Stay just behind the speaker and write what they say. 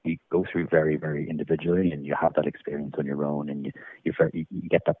go through very, very individually, and you have that experience on your own, and you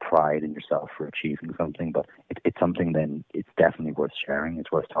get that pride in yourself for achieving something. But it's something then it's definitely worth sharing.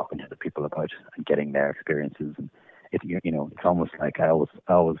 It's worth talking to the people about and getting their experiences. And it's almost like I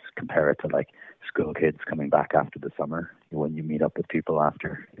always compare it to like school kids coming back after the summer. When you meet up with people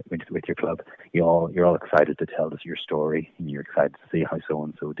after with your club, you're all excited to tell us your story, and you're excited to see how so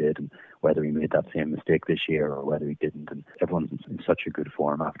and so did, and whether he made that same mistake this year or whether he didn't. And everyone's in such a good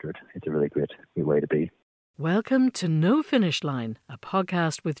form after it. It's a really great way to be. Welcome to No Finish Line, a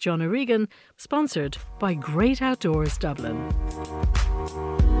podcast with John O'Regan, sponsored by Great Outdoors Dublin.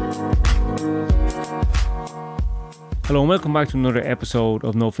 Hello and welcome back to another episode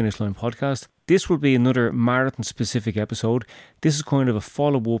of No Finish Line podcast. This will be another marathon specific episode. This is kind of a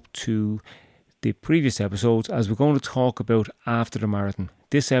follow-up to the previous episodes, as we're going to talk about after the marathon.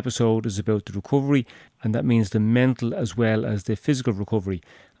 This episode is about the recovery, and that means the mental as well as the physical recovery.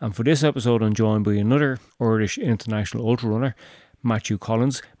 And for this episode, I'm joined by another Irish international ultra runner, Matthew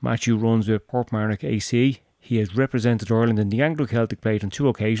Collins. Matthew runs with Portmarnock AC. He has represented Ireland in the Anglo-Celtic Plate on 2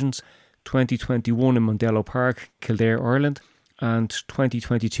 occasions, 2021 in Mondello Park, Kildare, Ireland, and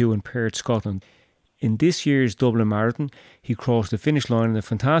 2022 in Perth, Scotland. In this year's Dublin Marathon, he crossed the finish line in a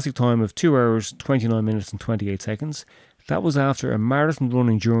fantastic time of 2 hours, 29 minutes and 28 seconds. That was after a marathon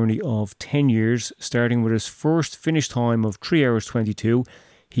running journey of 10 years, starting with his first finish time of 3 hours 22.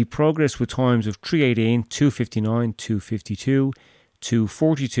 He progressed with times of 3:18, 2:59, 2:52,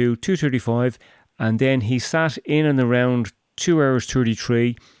 2:42, 2:35, and then he sat in and around 2 hours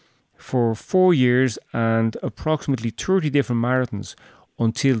 33 for 4 years and approximately 30 different marathons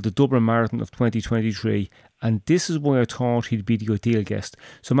until the Dublin Marathon of 2023. And this is why I thought he'd be the ideal guest.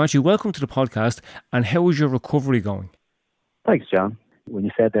 So Matthew, welcome to the podcast. And how is your recovery going? Thanks, John. When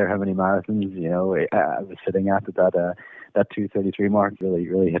you said there how many marathons, I was sitting at that 2:33 mark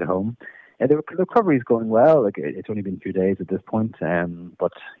really hit home. And the recovery is going well. Like, it's only been 2 days at this point,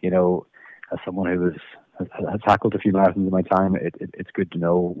 but as someone who has tackled a few marathons in my time, it's good to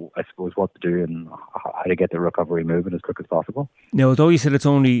know, I suppose, what to do and how to get the recovery moving as quick as possible. Now, although you said it's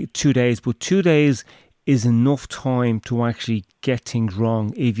only 2 days, but 2 days is enough time to actually get things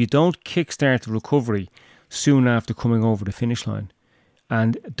wrong. If you don't kickstart the recovery soon after coming over the finish line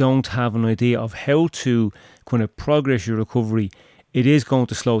and don't have an idea of how to kind of progress your recovery, it is going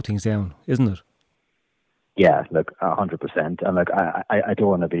to slow things down, isn't it? Yeah, look, 100%. And look, I don't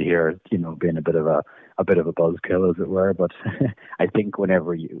want to be here, being a bit of a buzzkill, as it were. But I think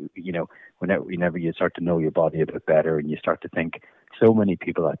whenever you start to know your body a bit better, and you start to think, so many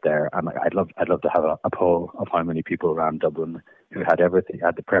people out there, and I'd love to have a poll of how many people around Dublin who had everything,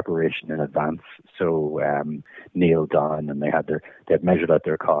 had the preparation in advance, so nailed down, and they had measured out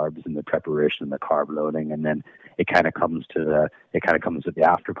their carbs and the preparation and the carb loading, and then it kind of comes to the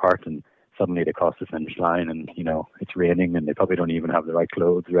after part, and suddenly they cross the finish line and, it's raining and they probably don't even have the right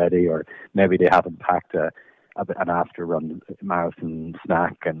clothes ready, or maybe they haven't packed an after-run marathon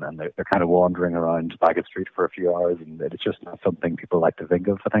snack, and they're kind of wandering around Baggot Street for a few hours, and it's just not something people like to think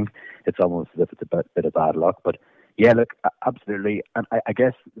of. I think it's almost as if it's a bit of bad luck. But yeah, look, absolutely. And I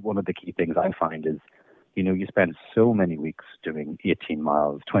guess one of the key things I find is, you spend so many weeks doing 18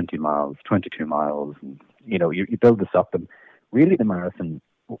 miles, 20 miles, 22 miles, and, you build this up, and really the marathon,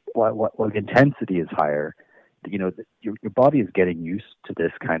 while the intensity is higher, your body is getting used to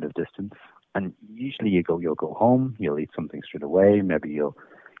this kind of distance. And usually you'll go home, you'll eat something straight away, maybe you'll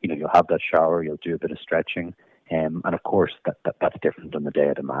have that shower, you'll do a bit of stretching, and of course that's different on the day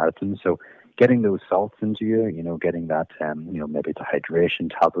of the marathon. So getting those salts into you, getting that, maybe it's a hydration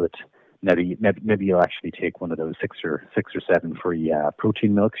tablet. Maybe you'll actually take one of those six or seven free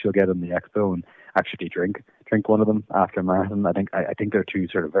protein milks you'll get in the expo and actually drink one of them after a marathon. I think they're two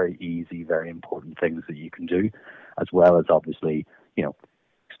sort of very easy, very important things that you can do, as well as obviously,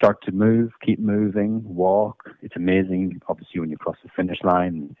 start to move, keep moving, walk. It's amazing, obviously, when you cross the finish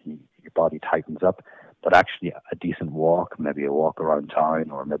line, your body tightens up. But actually, a decent walk, maybe a walk around town,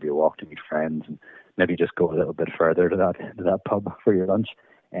 or maybe a walk to meet friends, and maybe just go a little bit further to that pub for your lunch.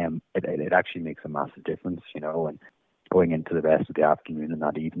 It actually makes a massive difference, and going into the rest of the afternoon and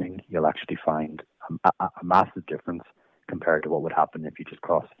that evening, you'll actually find a massive difference compared to what would happen if you just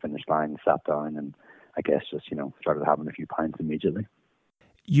crossed the finish line, sat down, and I guess just, started having a few pints immediately.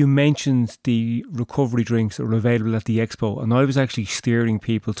 You mentioned the recovery drinks that are available at the expo, and I was actually steering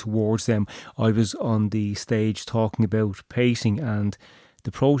people towards them. I was on the stage talking about pacing, and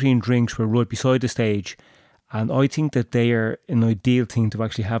the protein drinks were right beside the stage, and I think that they are an ideal thing to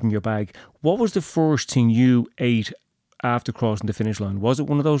actually have in your bag. What was the first thing you ate after crossing the finish line? Was it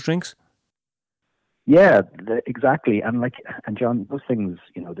one of those drinks? Yeah, exactly. And John, those things,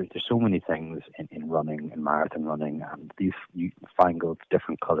 there's so many things in running, in marathon running, and these you find those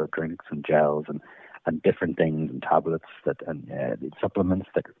different colored drinks and gels and different things and tablets and supplements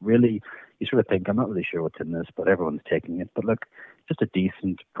that really you sort of think, I'm not really sure what's in this, but everyone's taking it. But look, just a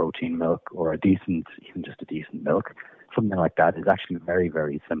decent protein milk or even just a decent milk, something like that is actually very,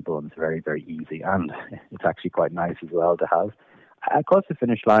 very simple, and it's very, very easy, and it's actually quite nice as well to have. Across the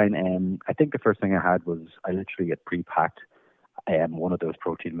finish line, I think the first thing I had was I literally had pre-packed one of those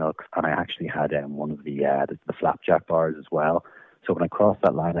protein milks, and I actually had one of the flapjack bars as well. So when I crossed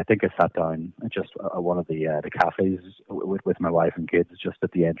that line, I think I sat down at just one of the cafes with my wife and kids just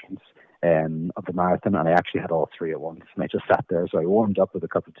at the entrance of the marathon, and I actually had all three at once, and I just sat there. So I warmed up with a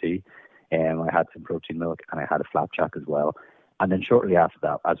cup of tea, and I had some protein milk, and I had a flapjack as well. And then shortly after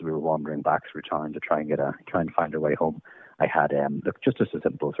that, as we were wandering back through town to try and find our way home, I had just a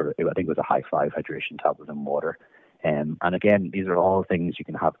simple sort of, I think it was a high five hydration tablet and water. And again, these are all things you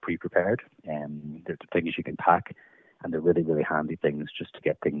can have pre-prepared, and they're things you can pack, and they're really, really handy things just to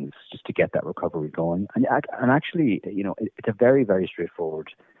get that recovery going. And actually, it's a very, very straightforward,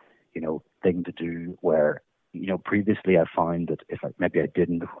 thing to do where, previously I found that if maybe I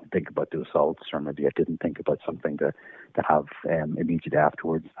didn't think about those salts, or maybe I didn't think about something to have immediately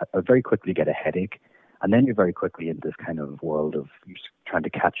afterwards, I very quickly get a headache. And then you're very quickly in this kind of world of trying to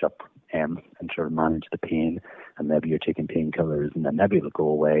catch up and sort of manage the pain. And maybe you're taking painkillers, and then maybe it'll go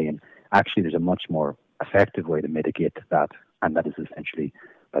away. And actually, there's a much more effective way to mitigate that. And that is essentially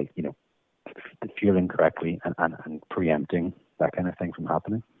by, fueling correctly and preempting that kind of thing from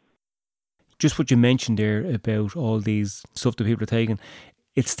happening. Just what you mentioned there about all these stuff that people are taking,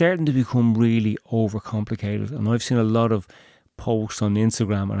 it's starting to become really overcomplicated. And I've seen a lot of posts on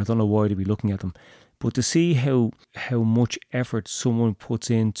Instagram, and I don't know why to be looking at them. But to see how much effort someone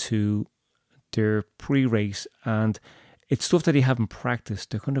puts into their pre-race, and it's stuff that they haven't practiced.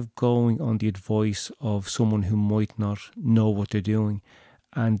 They're kind of going on the advice of someone who might not know what they're doing.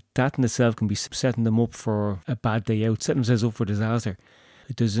 And that in itself can be setting them up for a bad day out, setting themselves up for disaster.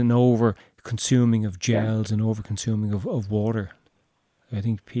 There's an over-consuming of gels and over-consuming of water. I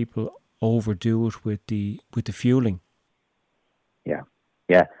think people overdo it with the fueling.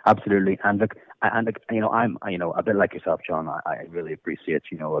 Yeah, absolutely. And look, I'm a bit like yourself, John. I really appreciate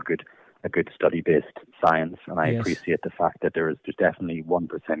a good study-based science, and I appreciate the fact that there's definitely 1%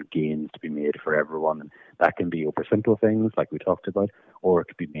 gains to be made for everyone, and that can be over simple things like we talked about, or it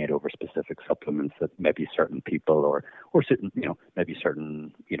could be made over specific supplements that maybe certain people or certain maybe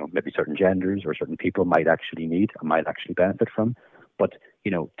certain genders or certain people might actually need and might actually benefit from. But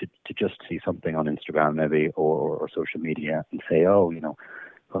to just see something on Instagram maybe or social media and say, oh,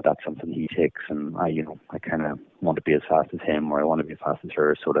 that's something he takes, and I kind of want to be as fast as him, or I want to be as fast as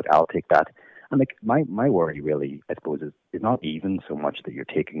her, so that I'll take that. And like my worry really, I suppose, is not even so much that you're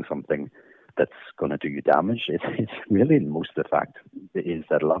taking something that's going to do you damage. It's really, most of the fact is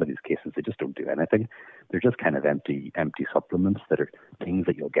that a lot of these cases, they just don't do anything. They're just kind of empty supplements that are things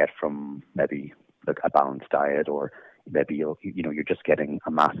that you'll get from maybe like a balanced diet, or maybe you're just getting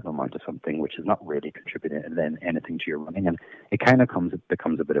a massive amount of something which is not really contributing and then anything to your running, and it kind of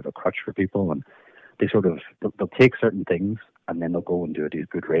becomes a bit of a crutch for people, and they sort of they'll take certain things and then they'll go and do a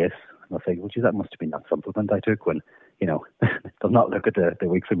good race, and they'll say, well, geez, that must have been that supplement I took, when they'll not look at the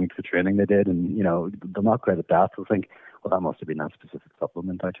weeks and weeks of training they did, and they'll not credit that. They'll think, well, that must have been that specific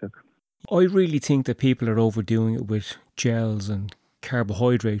supplement I took. I really think that people are overdoing it with gels and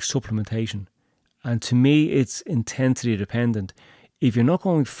carbohydrate supplementation. And to me, it's intensity dependent. If you're not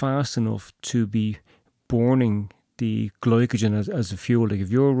going fast enough to be burning the glycogen as a fuel, like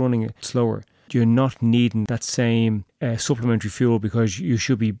if you're running it slower, you're not needing that same supplementary fuel, because you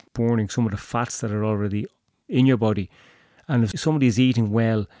should be burning some of the fats that are already in your body. And if somebody is eating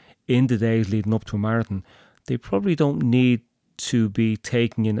well in the days leading up to a marathon, they probably don't need to be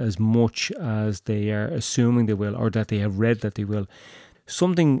taking in as much as they are assuming they will, or that they have read that they will.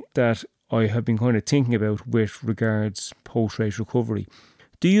 Something that I have been kind of thinking about with regards post-race recovery.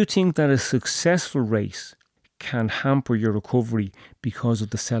 Do you think that a successful race can hamper your recovery because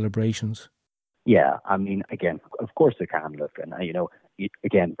of the celebrations? Yeah, I mean, again, of course it can. Look, and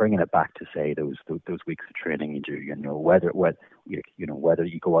again, bringing it back to say those weeks of training you do, whether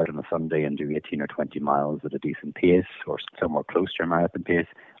you go out on a Sunday and do 18 or 20 miles at a decent pace or somewhere close to your marathon pace,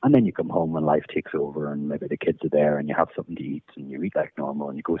 and then you come home and life takes over, and maybe the kids are there, and you have something to eat, and you eat like normal,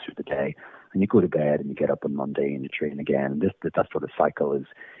 and you go through the day, and you go to bed, and you get up on Monday and you train again. And that sort of cycle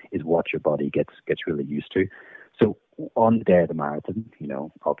is what your body gets really used to. So on the day of the marathon,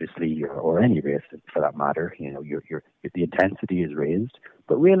 obviously, or any race for that matter, the intensity is raised,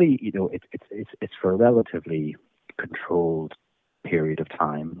 but really, it's for a relatively controlled period of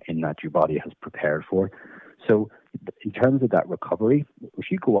time in that your body has prepared for. So in terms of that recovery,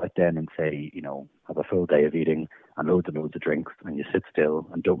 if you go out then and say, have a full day of eating and loads of drinks, and you sit still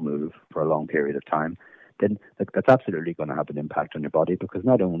and don't move for a long period of time, then that's absolutely going to have an impact on your body, because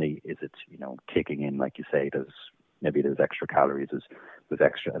not only is it, taking in, like you say, there's extra calories, there's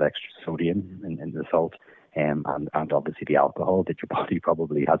extra sodium in the salt, and obviously the alcohol that your body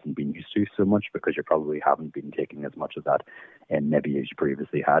probably hasn't been used to so much, because you probably haven't been taking as much of that, and maybe as you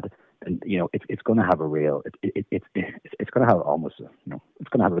previously had. And it's going to have a real it's going to have almost it's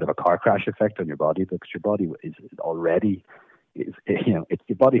going to have a bit of a car crash effect on your body, because your body is already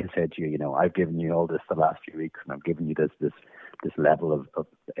your body has said to you, I've given you all this the last few weeks, and I've given you this level of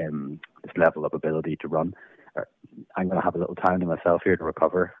this level of ability to run. I'm going to have a little time to myself here to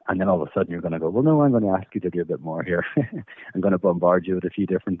recover. And then all of a sudden you're going to go, well, no, I'm going to ask you to do a bit more here. I'm going to bombard you with a few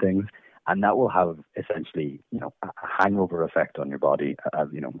different things. And that will have essentially, a hangover effect on your body, as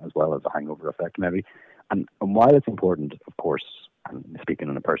well as a hangover effect maybe. And while it's important, of course, and speaking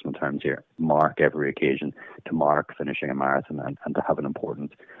in the personal terms here, mark every occasion, to mark finishing a marathon and to have an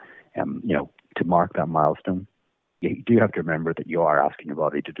important, to mark that milestone, you do have to remember that you are asking your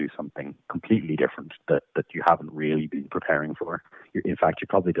body to do something completely different that you haven't really been preparing for. In fact, you've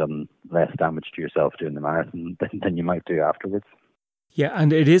probably done less damage to yourself doing the marathon than you might do afterwards. Yeah,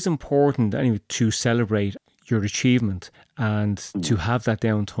 and it is important anyway to celebrate your achievement and to have that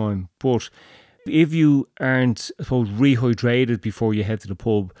downtime. But if you aren't, I suppose, rehydrated before you head to the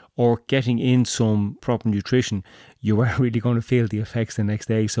pub or getting in some proper nutrition, you are really going to feel the effects the next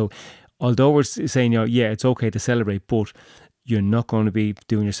day. So although we're saying, it's okay to celebrate, but you're not going to be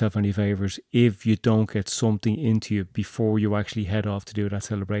doing yourself any favours if you don't get something into you before you actually head off to do that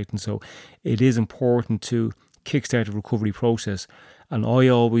celebrating. So it is important to kickstart the recovery process. And I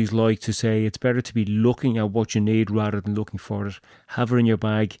always like to say it's better to be looking at what you need rather than looking for it. Have it in your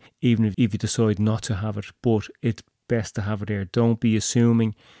bag, even if you decide not to have it, but it's best to have it there. Don't be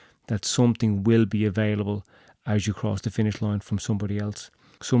assuming that something will be available as you cross the finish line from somebody else.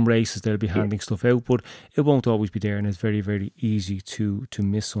 Some races they'll be handing stuff out, but it won't always be there, and it's very, very easy to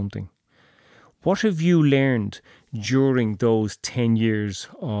miss something. What have you learned during those 10 years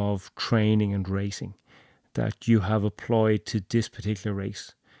of training and racing that you have applied to this particular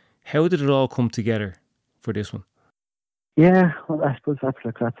race? How did it all come together for this one? Yeah, well, I suppose that's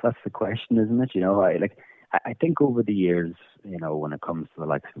the question, isn't it? I think over the years, when it comes to the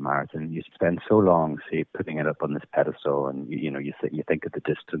likes of a marathon, you spend so long, say, putting it up on this pedestal, and you think of the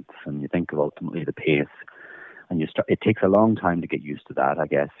distance, and you think of ultimately the pace, and it takes a long time to get used to that, I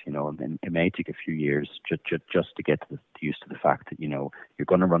guess, and it may take a few years just to get used to the fact that, you're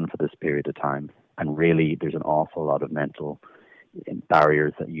going to run for this period of time, and really there's an awful lot of mental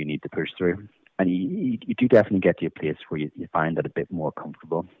barriers that you need to push through. And you do definitely get to a place where you find that a bit more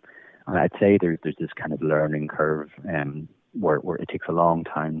comfortable. And I'd say there's this kind of learning curve where it takes a long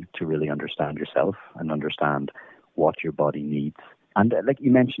time to really understand yourself and understand what your body needs. And like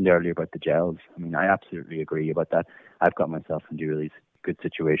you mentioned earlier about the gels, I absolutely agree about that. I've got myself into a really good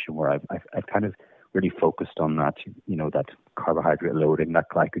situation where I've kind of really focused on that, that carbohydrate loading, that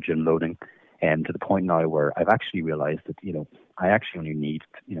glycogen loading, and to the point now where I've actually realized that, I actually only need,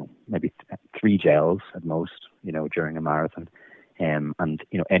 maybe 3 gels at most, during a marathon. And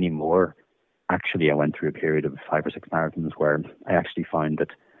any more, actually, I went through a period of 5 or 6 marathons where I actually found that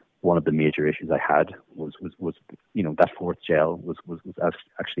one of the major issues I had was that 4th gel was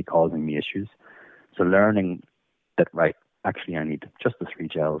actually causing me issues. So learning that, right, actually I need just the 3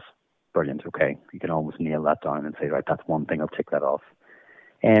 gels, brilliant, okay. You can almost nail that down and say, right, that's one thing, I'll tick that off.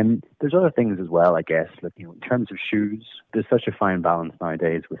 And there's other things as well, I guess, like, in terms of shoes, there's such a fine balance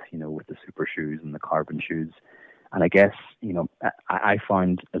nowadays with the super shoes and the carbon shoes. And I guess, I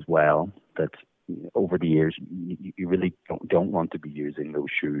find as well that over the years, you really don't want to be using those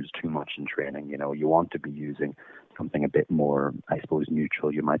shoes too much in training. You want to be using something a bit more, I suppose,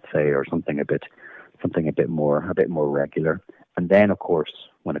 neutral, you might say, or something a bit more regular. And then, of course,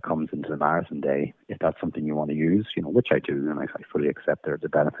 when it comes into the marathon day, if that's something you want to use, which I do, and I fully accept the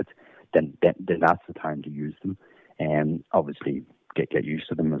benefits, then that's the time to use them. And obviously get used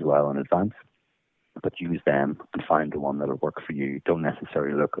to them as well in advance. But use them and find the one that'll work for you. Don't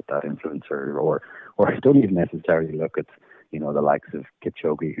necessarily look at that influencer or don't even necessarily look at, the likes of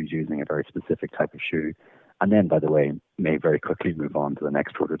Kipchoge, who's using a very specific type of shoe. And then, by the way, may very quickly move on to the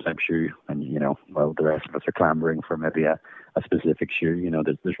next prototype shoe. And, while the rest of us are clamoring for maybe a specific shoe,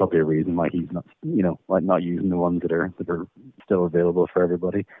 there's probably a reason why he's not, not using the ones that are still available for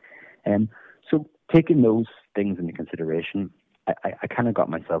everybody. And so taking those things into consideration, I kind of got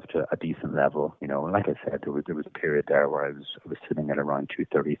myself to a decent level. Like I said, there was a period there where I was sitting at around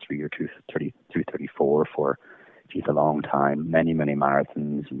 233 or 234 for a long time, many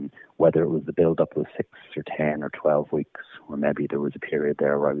marathons, and whether it was the build up was 6 or 10 or 12 weeks, or maybe there was a period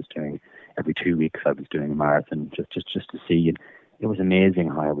there where I was doing every 2 weeks I was doing a marathon just to see. And it was amazing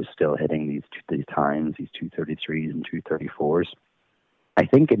how I was still hitting these times, these 233s and 234s. I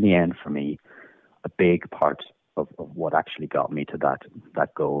think in the end for me, a big part of what actually got me to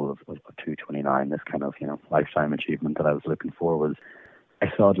that goal of 229, this kind of lifetime achievement that I was looking for, was I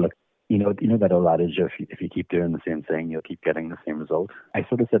saw it. Look, you know that old adage, if you keep doing the same thing, you'll keep getting the same result. I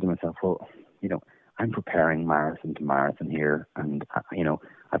sort of said to myself, well, I'm preparing marathon to marathon here, and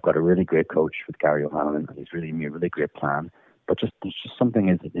I've got a really great coach with Gary O'Hanlon, and he's really made a really great plan. But there's just something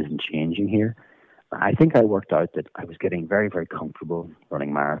isn't changing here. I think I worked out that I was getting very, very comfortable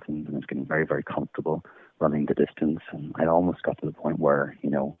running marathons, and I was getting very, very comfortable running the distance, and I almost got to the point where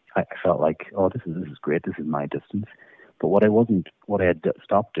I felt like, oh, this is great, this is my distance. But what I had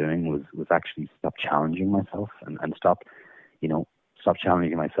stopped doing was actually stop challenging myself and stop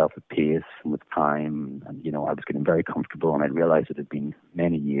challenging myself with pace and with time. And I was getting very comfortable, and I realized it had been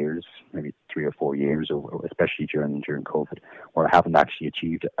many years, maybe 3 or 4 years, or especially during COVID, where I haven't actually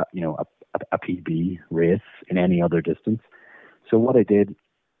achieved a PB race in any other distance. So what I did,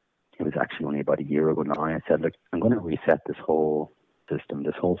 it was actually only about a year ago now, I said, look, I'm going to reset this whole system,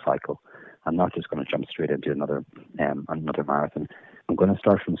 this whole cycle. I'm not just going to jump straight into another marathon. I'm going to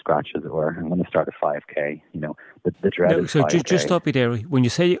start from scratch, as it were. I'm going to start a 5K. The dreaded 5K. So just stop you there. When you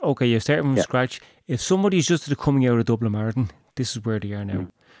say, okay, you're starting from scratch, if somebody's just coming out of Dublin Marathon, this is where they are now.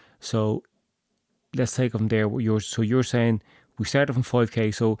 Mm. So let's take them there. So you're saying we started from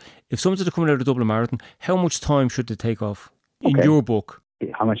 5K. So if someone's coming out of Dublin Marathon, how much time should they take off in your book?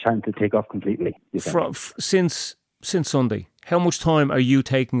 How much time to take off completely? Since Sunday, how much time are you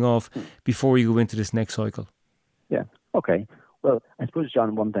taking off before you go into this next cycle? Yeah. Okay. Well, I suppose,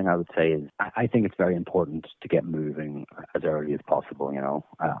 John, one thing I would say is I think it's very important to get moving as early as possible.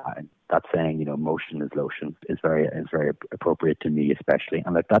 That saying, motion is lotion, is very appropriate to me, especially.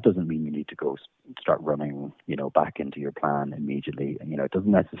 And that doesn't mean you need to go start running, back into your plan immediately. And, it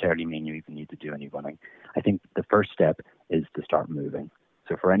doesn't necessarily mean you even need to do any running. I think the first step is to start moving.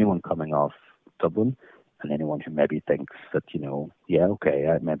 So for anyone coming off Dublin, and anyone who maybe thinks that,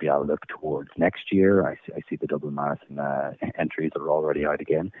 maybe I'll look towards next year. I see the Dublin Marathon entries are already out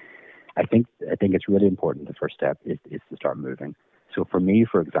again. I think it's really important. The first step is to start moving. So for me,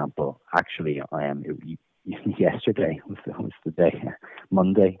 for example, actually, yesterday was the day.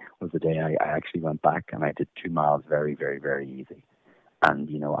 Monday was the day I actually went back and I did 2 miles very, very, very easy. And,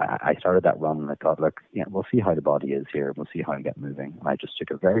 I started that run and I thought, look, we'll see how the body is here. We'll see how I get moving. And I just took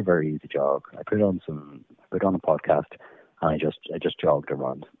a very, very easy jog. I put on a podcast and I just jogged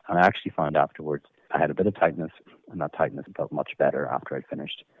around. And I actually found afterwards I had a bit of tightness, and that tightness felt much better after I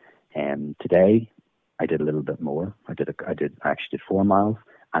finished. And today I did a little bit more. I actually did 4 miles.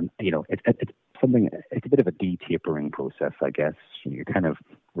 And, it's a bit of a de-tapering process, I guess. You're kind of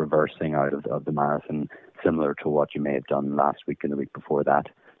reversing out of the marathon, similar to what you may have done last week and the week before that.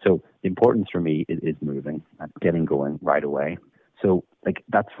 So the importance for me is moving and getting going right away. So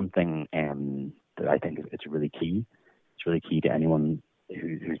that's something that I think it's really key. It's really key to anyone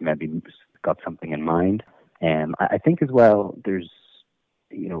who's maybe got something in mind. I think as well, there's,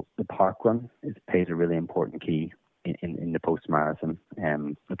 the park run plays a really important key in the post-marathon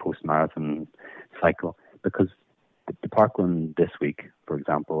cycle, because the park run this week, for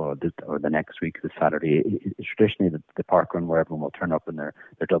example, or the next week, this Saturday, is traditionally the park run where everyone will turn up in their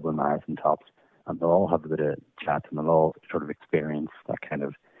Dublin Marathon tops, and they'll all have a bit of chat, and they'll all sort of experience that kind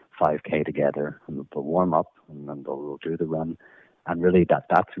of 5K together, and they'll warm up, and then they'll do the run. And really,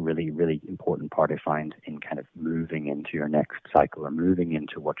 that's a really, really important part, I find, in kind of moving into your next cycle or moving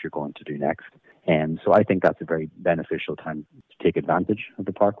into what you're going to do next. And so I think that's a very beneficial time to take advantage of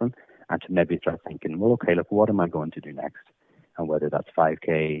the parkrun and to maybe start thinking, well, okay, look, what am I going to do next? And whether that's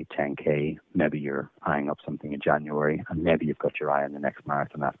 5K, 10K, maybe you're eyeing up something in January, and maybe you've got your eye on the next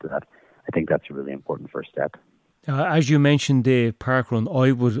marathon after that. I think that's a really important first step. As you mentioned the parkrun,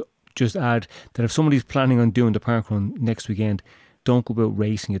 I would just add that if somebody's planning on doing the parkrun next weekend, don't go about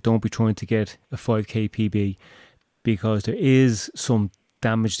racing it. Don't be trying to get a 5K PB, because there is some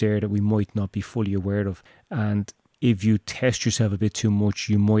damage there that we might not be fully aware of. And if you test yourself a bit too much,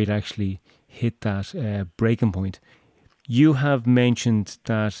 you might actually hit that breaking point. You have mentioned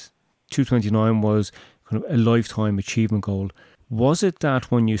that 2:29 was kind of a lifetime achievement goal. Was it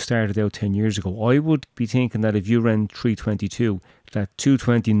that when you started out 10 years ago? I would be thinking that if you ran 3:22, that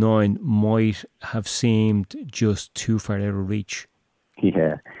 2:29 might have seemed just too far out of reach.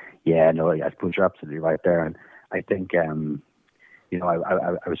 No, I suppose you're absolutely right there. And I think, I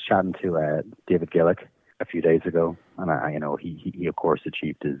was chatting to David Gillick a few days ago, and he of course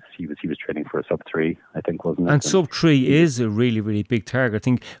achieved he was training for a sub-3, I think, wasn't it? And sub-3 is a really, really big target. I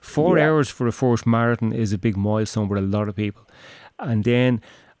think 4 hours for a first marathon is a big milestone with a lot of people. And then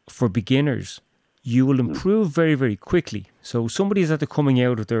for beginners, you will improve very, very quickly. So somebody's at the coming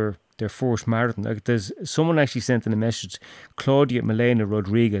out of their first marathon. Like there's someone actually sent in a message, Claudia Milena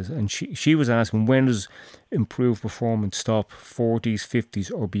Rodriguez, and she was asking, when does improved performance stop, 40s,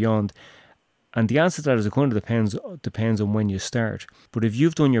 50s or beyond? And the answer to that is it kind of depends on when you start. But if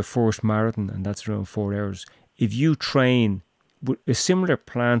you've done your first marathon, and that's around 4 hours, if you train with a similar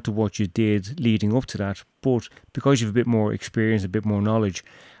plan to what you did leading up to that, but because you have a bit more experience, a bit more knowledge,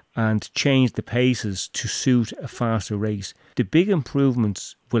 and change the paces to suit a faster race, the big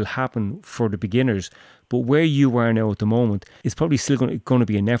improvements will happen for the beginners. But where you are now at the moment, it's probably still going to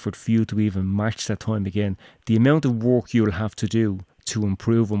be an effort for you to even match that time again. The amount of work you'll have to do to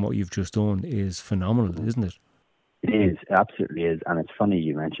improve on what you've just done is phenomenal, isn't it? It is, it absolutely is. And it's funny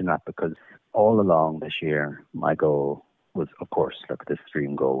you mentioned that, because all along this year, my goal was, of course, this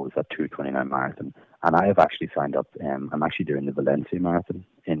dream goal was that 2:29 marathon. And I have actually signed up. I'm actually doing the Valencia marathon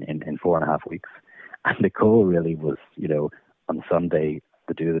in 4.5 weeks. And the goal really was, on Sunday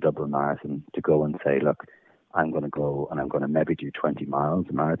to do the Dublin marathon, to go and say, look, I'm going to go and I'm going to maybe do 20 miles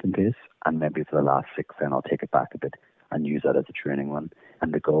a marathon pace. And maybe for the last 6, then I'll take it back a bit and use that as a training one.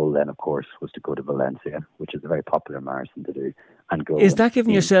 And the goal then, of course, was to go to Valencia, which is a very popular marathon to do. And go. Is that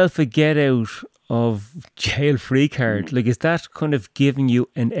giving yourself a get out of jail free card? Like, is that kind of giving you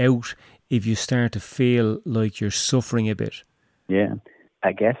an out if you start to feel like you're suffering a bit? Yeah,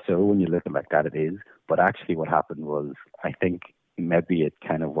 I guess so. When you look at it like that, it is. But actually what happened was, I think maybe it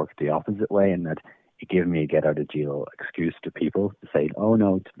kind of worked the opposite way, in that it gave me a get out of jail excuse to people to say, oh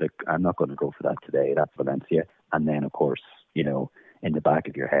no, I'm not going to go for that today. That's Valencia. And then, of course, in the back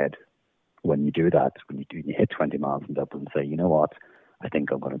of your head, when you do that, when you hit 20 miles in Dublin, say, you know what, I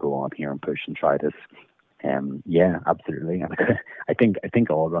think I'm going to go on here and push and try this. Yeah, absolutely. I think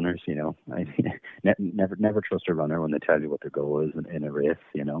all runners, never trust a runner when they tell you what their goal is in a race.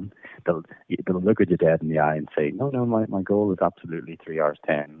 They'll look at you dead in the eye and say, no, my goal is absolutely 3 hours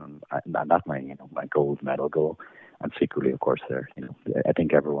 10, and that's my gold medal goal. And secretly, of course, I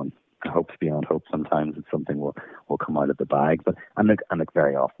think everyone hopes beyond hope. Sometimes it's something will come out of the bag, but and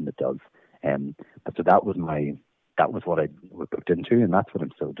very often it does. So that was what I was booked into, and that's what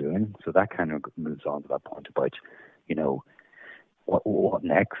I'm still doing. So that kind of moves on to that point about, what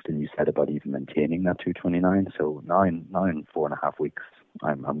next? And you said about even maintaining that 2:29. So now in 4.5 weeks,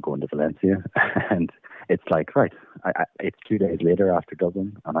 I'm going to Valencia, and it's like, right, it's 2 days later after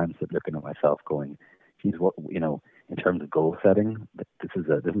Dublin, and I'm looking at myself going, geez, what, in terms of goal setting,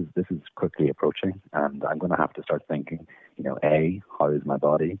 this is quickly approaching, and I'm going to have to start thinking, A, how is my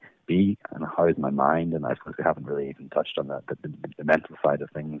body? B, and how is my mind? And I suppose we haven't really even touched on the mental side of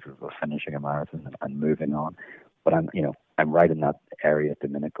things of finishing a marathon and moving on. But I'm right in that area at the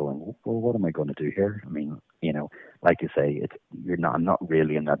minute going, well, what am I going to do here? I mean, like you say, I'm not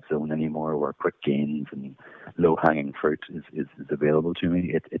really in that zone anymore where quick gains and low hanging fruit is available to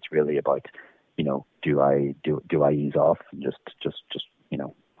me. It's really about, do I ease off and just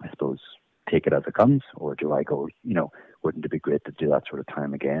I suppose take it as it comes, or do I go, wouldn't it be great to do that sort of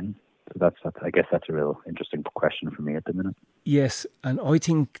time again? So that's I guess that's a real interesting question for me at the minute. Yes, and I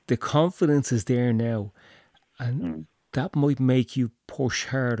think the confidence is there now, and that might make you push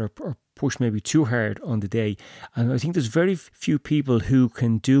hard or push maybe too hard on the day. And I think there's very few people who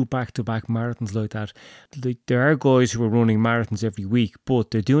can do back-to-back marathons like that. There are guys who are running marathons every week,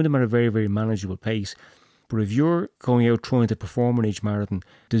 but they're doing them at a very, very manageable pace. But if you're going out trying to perform an each marathon,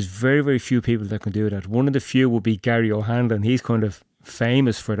 there's very, very few people that can do that. One of the few would be Gary O'Hanlon. He's kind of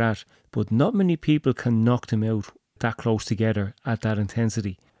famous for that. But not many people can knock them out that close together at that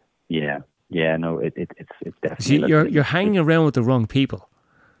intensity. Yeah, no, it's definitely... See, you're hanging around with the wrong people.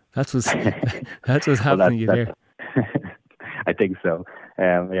 That's what's happening there. I think so.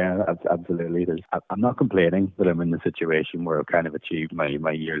 Yeah, absolutely. I'm not complaining that I'm in the situation where I've kind of achieved my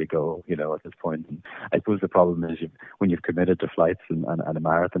yearly goal, at this point. And I suppose the problem is when you've committed to flights and a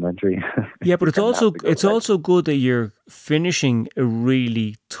marathon entry. Yeah, but it's also good that you're finishing a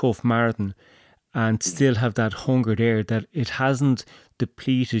really tough marathon and still have that hunger there, that it hasn't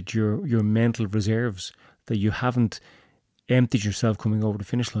depleted your mental reserves, that you haven't emptied yourself coming over the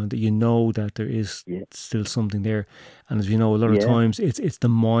finish line, that you know that there is still something there. And as we know, a lot of times it's the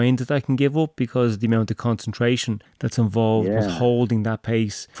mind that can give up, because the amount of concentration that's involved with holding that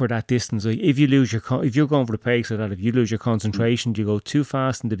pace for that distance. Like if you lose if you're going for the pace like that, if you lose your concentration, you go too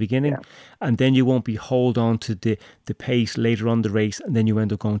fast in the beginning, and then you won't be hold on to the pace later on the race, and then you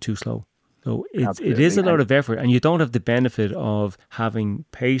end up going too slow. So it is a lot of effort, and you don't have the benefit of having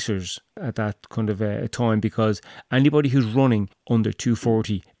pacers at that kind of a time, because anybody who's running under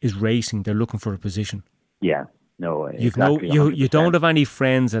 2:40 is racing. They're looking for a position. Yeah, no, exactly. You don't have any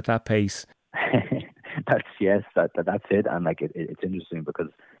friends at that pace. That's it. And like it's interesting, because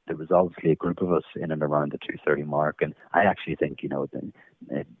there was obviously a group of us in and around the 2:30 mark, and I actually think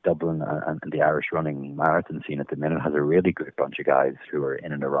Dublin and the Irish running marathon scene at the minute has a really good bunch of guys who are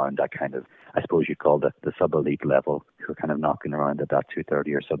in and around that kind of, I suppose you'd call the sub-elite level, who are kind of knocking around at that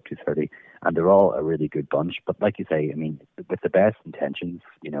 2:30 or sub 2:30, and they're all a really good bunch. But like you say, I mean, with the best intentions,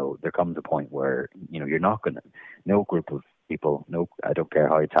 there comes a point where you're not going to, no group of people, I don't care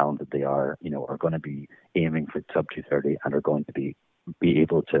how talented they are going to be aiming for sub 2:30 and are going to be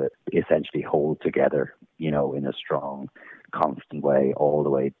able to essentially hold together, in a strong, constant way all the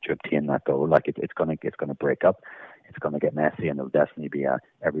way to obtain that goal. Like it's going to break up, it's going to get messy, and there'll definitely be a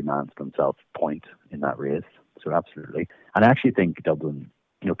every man for himself point in that race. So absolutely. And I actually think Dublin,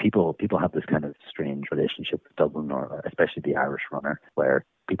 people have this kind of strange relationship with Dublin, or especially the Irish runner, where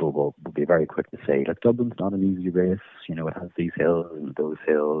people will be very quick to say, like, Dublin's not an easy race. It has these hills and those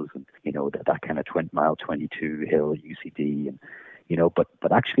hills, and that kind of 20-mile 22 hill UCD, and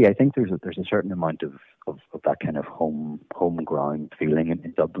but actually I think there's a certain amount of that kind of home ground feeling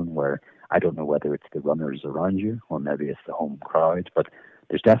in Dublin, where I don't know whether it's the runners around you or maybe it's the home crowd, but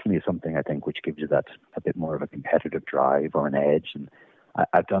there's definitely something, I think, which gives you that a bit more of a competitive drive or an edge. And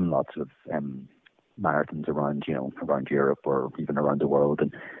I've done lots of marathons around Europe or even around the world,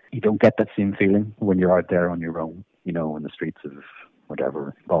 and you don't get that same feeling when you're out there on your own, in the streets of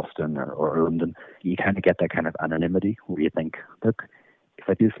whatever, Boston or London. You kind of get that kind of anonymity where you think, look, if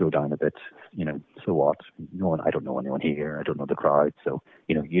I do slow down a bit, so what? I don't know anyone here, I don't know the crowd, so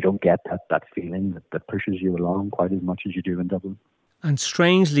you don't get that feeling that pushes you along quite as much as you do in Dublin. And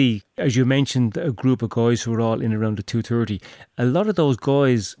strangely, as you mentioned, a group of guys who are all in around the 2:30, a lot of those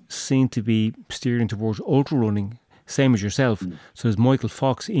guys seem to be steering towards ultra running, same as yourself. So there's Michael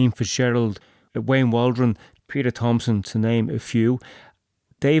Fox, Ian Fitzgerald, Wayne Waldron, Peter Thompson, to name a few.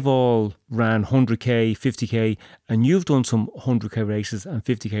 They've all ran 100k, 50k, and you've done some 100k races and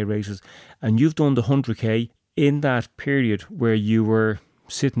 50k races, and you've done the 100k in that period where you were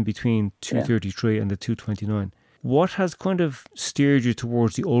sitting between 2:33 and the 2:29. What has kind of steered you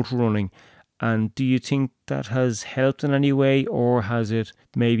towards the ultra running, and do you think that has helped in any way, or has it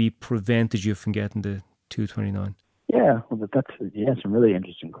maybe prevented you from getting the 2:29? Yeah, well, that's some really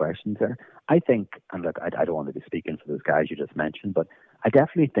interesting questions there. I think, and look, I don't want to be speaking for those guys you just mentioned, but I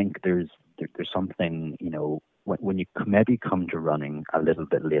definitely think there's something, when you maybe come to running a little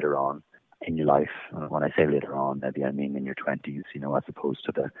bit later on in your life. When I say later on, maybe I mean in your 20s, as opposed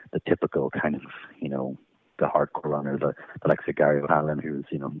to the typical kind of, the hardcore runner, the likes of Gary O'Halloran, who's,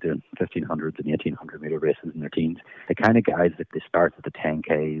 doing 1500s and 1800 meter races in their teens. The kind of guys that they start at the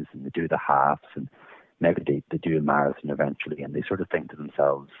 10Ks and they do the halves, and maybe they do a marathon eventually, and they sort of think to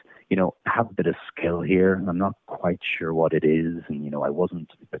themselves, I have a bit of skill here, and I'm not quite sure what it is, and I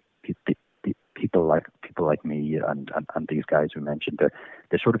wasn't. People like me and these guys who mentioned,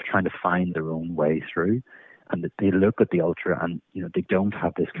 they're sort of trying to find their own way through, and they look at the ultra, and they don't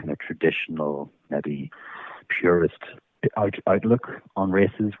have this kind of traditional, maybe purist outlook on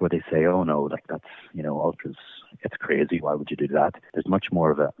races where they say, oh no, like that's, ultras, it's crazy, why would you do that? There's much more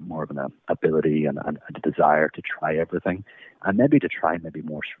of an ability and a desire to try everything, and maybe to try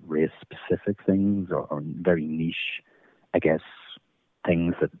more race specific things or very niche, I guess,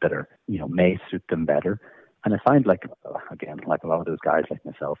 things that are, may suit them better. And I find, like, again, like a lot of those guys like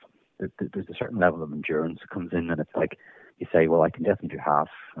myself, there's a certain level of endurance that comes in, and it's like you say, well, I can definitely do half,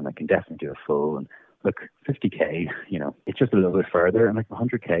 and I can definitely do a full, and look, 50k, it's just a little bit further, and like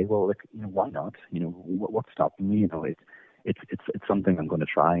 100k, well, like, why not? What's stopping me? It's something I'm going to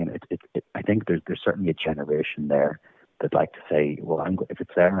try, and I think there's certainly a generation there that like to say, well, if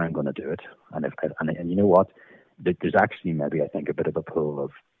it's there, I'm going to do it, and you know what? There's actually maybe, I think, a bit of a pull of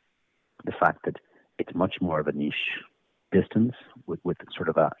the fact that it's much more of a niche distance with sort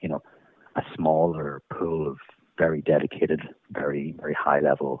of a smaller pool of very dedicated, very, very high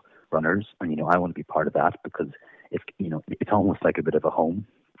level runners. And, I want to be part of that, because it's almost like a bit of a home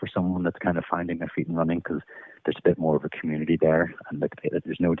for someone that's kind of finding their feet in running, because there's a bit more of a community there, and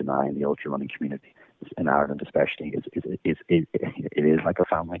there's no denying the ultra running community in Ireland, especially, it is like a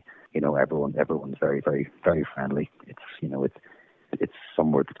family. Everyone's very, very, very friendly. It's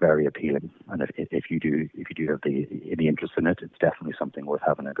somewhere that's very appealing, and if you do have the interest in it, it's definitely something worth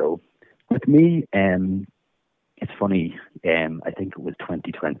having a go. With me, it's funny. I think it was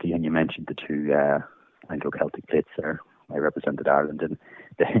 2020, and you mentioned the two Anglo-Celtic plates there. I represented Ireland, and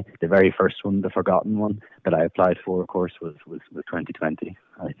the very first one, the forgotten one that I applied for, of course, was 2020.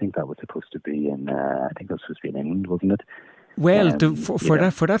 I think that was supposed to be in England, wasn't it? Well, for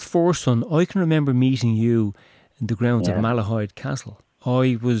that first one, I can remember meeting you in the grounds of Malahide Castle.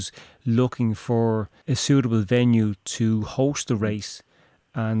 I was looking for a suitable venue to host the race,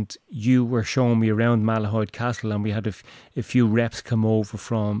 and you were showing me around Malahide Castle, and we had a few reps come over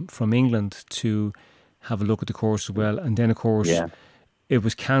from England to have a look at the course as well. And then, of course, it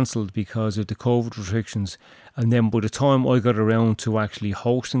was cancelled because of the COVID restrictions. And then by the time I got around to actually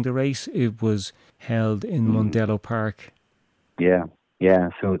hosting the race, it was held in Mondello Park. Yeah.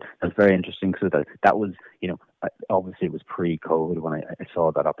 So that's very interesting. So that was, obviously it was pre-COVID when I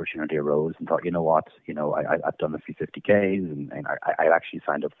saw that opportunity arose and thought, you know what, I've done a few 50Ks and I actually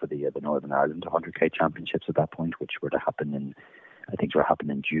signed up for the Northern Ireland 100K Championships at that point, which were to happen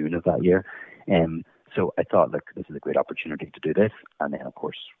in June of that year. So I thought, look, this is a great opportunity to do this. And then, of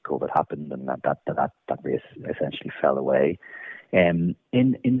course, COVID happened and that race essentially fell away. In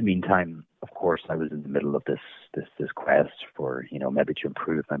the meantime, of course, I was in the middle of this quest for, maybe to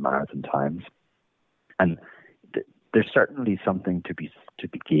improve my marathon times. And there's certainly something to be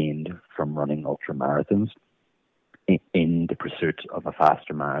gained from running ultra marathons in the pursuit of a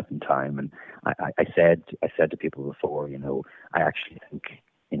faster marathon time. And I said to people before, I actually think,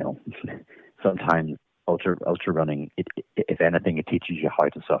 sometimes ultra running, if anything, it teaches you how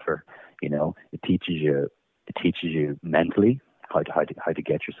to suffer. It teaches you mentally how to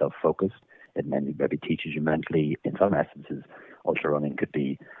get yourself focused. It maybe teaches you mentally. In some essences, ultra running could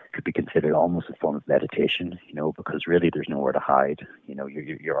be considered almost a form of meditation. Because really there's nowhere to hide.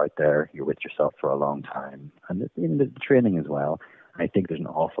 You're out there, you're with yourself for a long time, and the training as well. I think there's an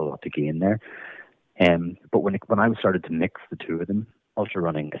awful lot to gain there. But when I started to mix the two of them, ultra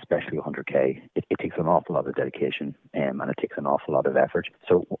running, especially 100K, it takes an awful lot of dedication, and it takes an awful lot of effort.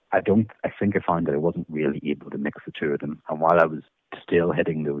 So I think I found that I wasn't really able to mix the two of them. And while I was still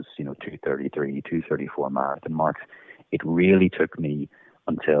hitting those, 2:33, 2:34 marathon marks, it really took me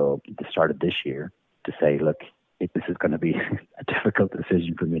until the start of this year to say, look, this is going to be a difficult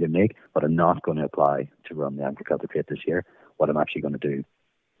decision for me to make, but I'm not going to apply to run the Anglo-Celtic Plate this year. What I'm actually going to do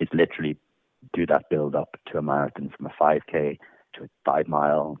is literally do that build up to a marathon, from a 5K to a 5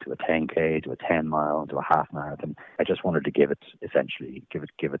 mile, to a 10K, to a 10 mile, to a half marathon. I just wanted to give it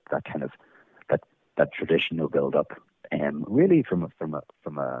that kind of that traditional build up, really from a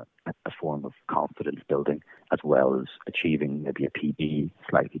form of confidence building, as well as achieving maybe a PB,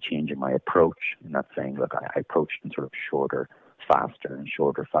 slightly changing my approach, and not saying, look, I approached in sort of shorter, faster,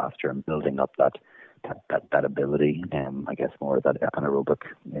 and building up that ability, I guess more of that anaerobic,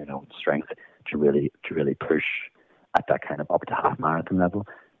 strength to really push at that kind of up to half marathon level,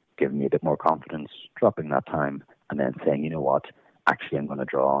 giving me a bit more confidence, dropping that time, and then saying, you know what, actually I'm going to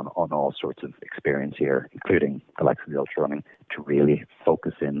draw on all sorts of experience here, including the likes of the ultra running, to really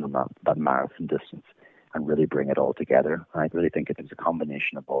focus in on that marathon distance and really bring it all together. And I really think it was a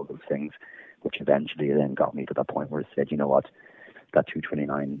combination of all those things, which eventually then got me to that point where I said, you know what, that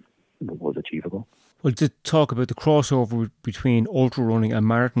 2:29 was achievable. Well, to talk about the crossover between ultra running and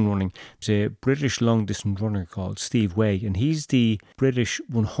marathon running, there's a British long distance runner called Steve Way, and he's the British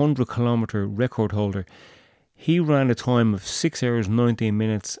 100 kilometre record holder. He ran a time of 6 hours, 19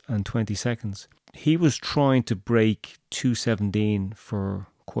 minutes and 20 seconds. He was trying to break 2:17 for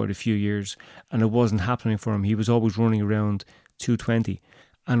quite a few years, and it wasn't happening for him. He was always running around 2:20,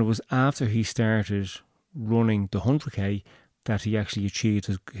 and it was after he started running the 100K that he actually achieved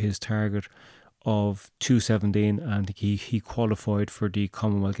his target of 2:17, and he qualified for the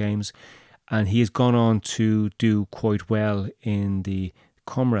Commonwealth Games, and he has gone on to do quite well in the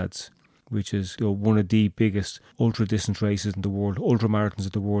Comrades, which is one of the biggest ultra distance races in the world, ultra marathons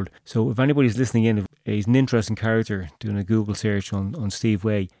in the world. So if anybody's listening in, he's an interesting character. Doing a Google search on Steve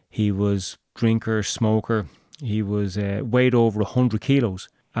Way, he was drinker, smoker, he was weighed over 100 kilos,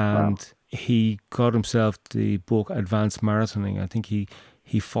 and wow. He got himself the book Advanced Marathoning. I think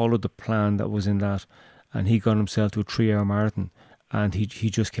he followed the plan that was in that, and he got himself to a 3-hour marathon, and he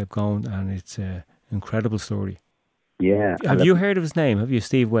just kept going, and it's an incredible story. Yeah. Have you heard of his name? Have you,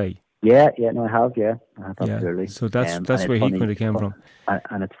 Steve Way? No, I have absolutely. So that's where he kind of came from.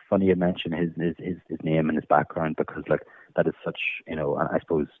 And it's funny you mention his name and his background, because like that is such, and I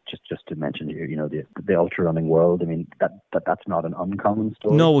suppose just to mention here, the ultra running world. I mean, that's not an uncommon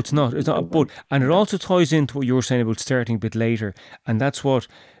story. No, it's not. It's not. But and it also ties into what you were saying about starting a bit later, and that's what,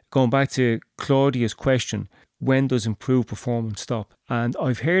 going back to Claudia's question, when does improved performance stop? And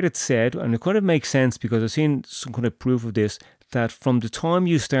I've heard it said, and it kind of makes sense because I've seen some kind of proof of this, that from the time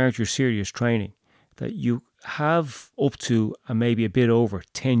you start your serious training, that you have up to maybe a bit over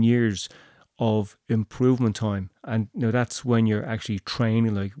 10 years of improvement time. And that's when you're actually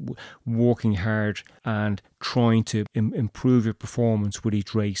training, like working hard and trying to improve your performance with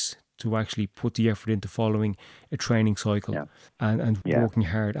each race, to actually put the effort into following a training cycle and working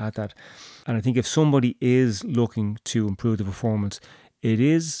hard at that. And I think if somebody is looking to improve the performance, it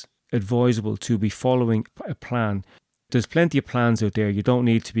is advisable to be following a plan. There's plenty of plans out there. You don't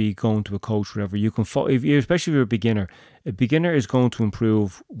need to be going to a coach or whatever. You can follow, especially if you're a beginner. A beginner is going to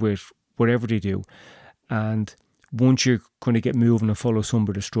improve with whatever they do. And once you're going to get moving and follow some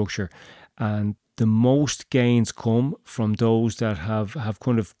of the structure, and the most gains come from those that have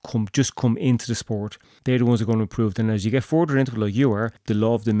kind of come into the sport. They're the ones that are going to improve. Then as you get further into it, like you are, the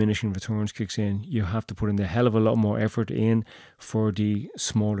law of diminishing returns kicks in. You have to put in a hell of a lot more effort in for the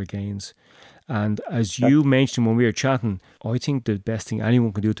smaller gains. And as you mentioned when we were chatting, I think the best thing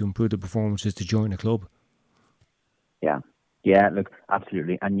anyone can do to improve the performance is to join a club. Yeah, look,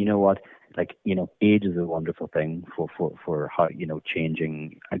 absolutely. And you know what? Like, age is a wonderful thing for how,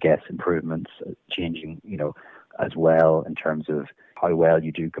 changing, I guess, improvements, changing, as well in terms of how well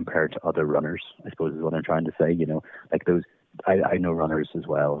you do compared to other runners, I suppose is what I'm trying to say. Like those, I know runners as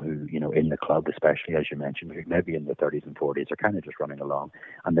well who, in the club, especially as you mentioned, who maybe in their 30s and 40s are kind of just running along,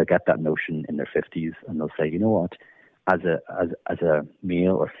 and they'll get that notion in their 50s and they'll say, you know what, as a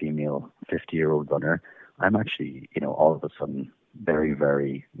male or female 50-year-old runner, I'm actually, all of a sudden very,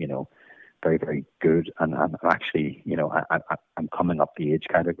 very, very, very good. And I'm actually, I'm coming up the age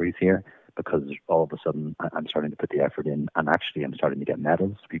categories here, because all of a sudden I'm starting to put the effort in, and actually I'm starting to get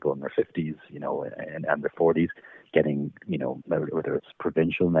medals. People in their 50s, and their 40s getting, whether it's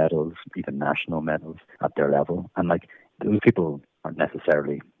provincial medals, even national medals at their level. And like, those people aren't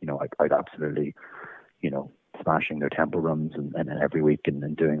necessarily, I'd absolutely, smashing their tempo runs and every week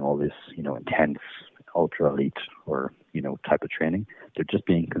and doing all this, intense ultra elite or, type of training. They're just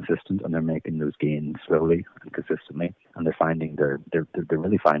being consistent, and they're making those gains slowly and consistently, and they're finding they're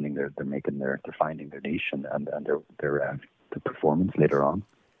really finding they're finding their niche and their performance later on.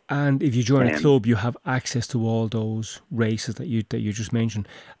 And if you join a club, you have access to all those races that you just mentioned.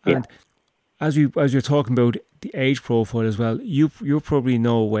 And as you're talking about the age profile as well, you probably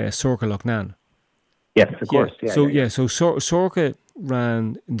know Sorcha Loughnane. Yes, of course. So Sorcha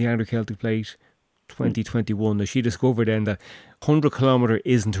ran in the Anglo Celtic Plate 2021. Now, she discovered then that 100 kilometre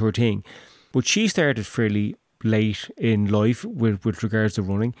isn't her thing, but she started fairly late in life with regards to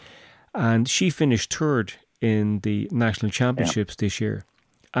running, and she finished third in the national championships this year,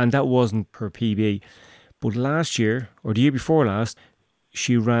 and that wasn't her PB. But last year, or the year before last,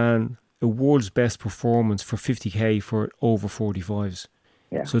 she ran a world's best performance for 50k for over 45s.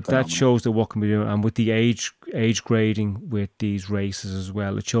 Yeah, so phenomenal. That shows that what can be done, and with the age grading with these races as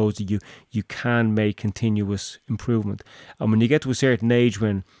well, it shows that you can make continuous improvement. And when you get to a certain age,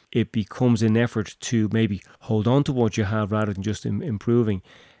 when it becomes an effort to maybe hold on to what you have rather than just improving,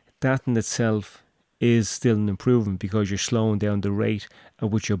 that in itself is still an improvement, because you're slowing down the rate at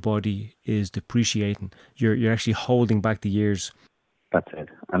which your body is depreciating. You're actually holding back the years. That's it.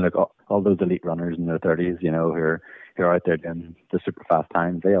 And look, all those elite runners in their 30s, who are out there doing the super fast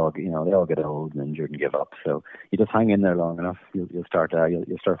times, they all get old and injured and give up. So you just hang in there long enough, you'll start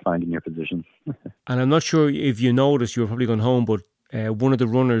finding your position. And I'm not sure if you noticed, you were probably going home, but one of the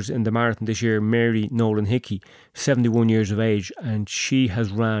runners in the marathon this year, Mary Nolan Hickey, 71 years of age, and she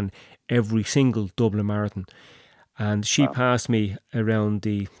has ran every single Dublin marathon. And she passed me around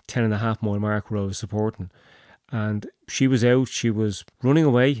the 10.5 mile mark where I was supporting. And she was out, she was running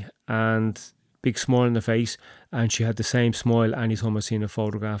away, and big smile on her face, and she had the same smile anytime I seen a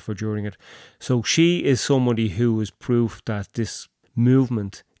photograph of her during it. So she is somebody who is proof that this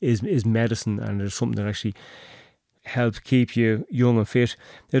movement is medicine, and there's something that actually helps keep you young and fit.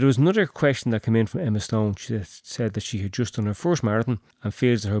 Now, there was another question that came in from Emma Stone. She said that she had just done her first marathon and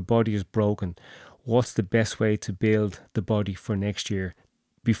feels that her body is broken. What's the best way to build the body for next year?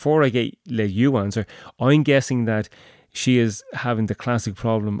 Before I let you answer, I'm guessing that she is having the classic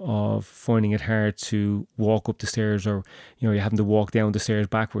problem of finding it hard to walk up the stairs, or you're having to walk down the stairs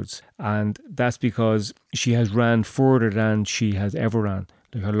backwards, and that's because she has ran further than she has ever ran.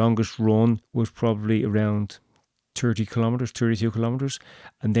 Like her longest run was probably around 30 kilometers, 32 kilometers,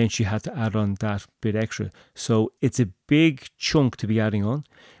 and then she had to add on that bit extra. So it's a big chunk to be adding on,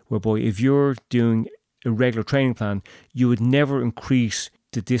 whereby if you're doing a regular training plan, you would never increase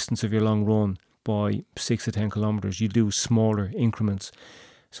the distance of your long run by 6 to 10 kilometers. You do smaller increments.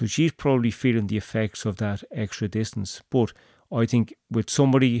 So she's probably feeling the effects of that extra distance. But I think with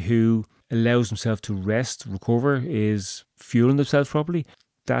somebody who allows themselves to rest, recover, is fueling themselves properly,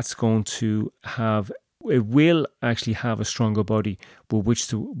 that's going to have, it will actually have a stronger body with which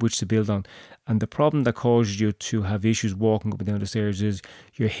to build on. And the problem that causes you to have issues walking up and down the stairs is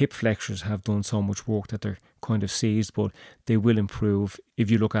your hip flexors have done so much work that they're kind of seized, but they will improve if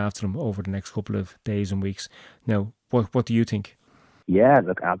you look after them over the next couple of days and weeks. Now, what do you think? Yeah,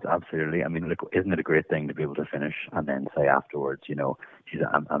 look, absolutely. I mean, look, isn't it a great thing to be able to finish and then say afterwards, you know, geez,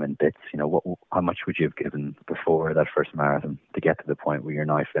 I'm in bits. You know, how much would you have given before that first marathon to get to the point where you're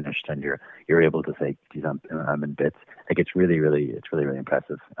now finished and you're able to say, geez, I'm in bits. Like it's really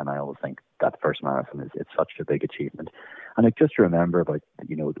impressive. And I always think that first marathon it's such a big achievement. And like just to remember about,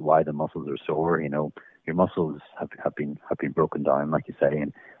 you know, why the muscles are sore. You know, your muscles have been broken down, like you say,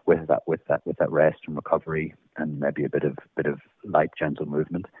 and with that rest and recovery and maybe a bit of light, gentle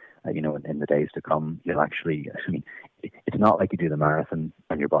movement, you know, in the days to come, you'll actually, I mean, it's not like you do the marathon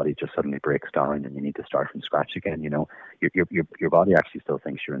and your body just suddenly breaks down and you need to start from scratch again. You know, your body actually still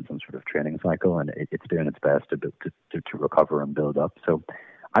thinks you're in some sort of training cycle, and it's doing its best to recover and build up. So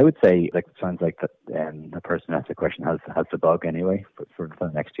I would say, like, it sounds like that the person who asked the question has the bug anyway for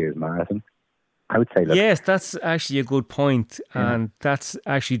next year's marathon. I would say, look, yes, that's actually a good point, and that's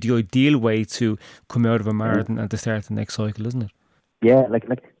actually the ideal way to come out of a marathon and to start the next cycle, isn't it? Yeah, like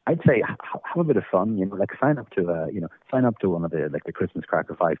I'd say have a bit of fun, you know, like sign up to one of the Christmas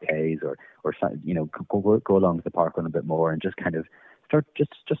Cracker 5Ks or you know, go along to the park run a bit more and just kind of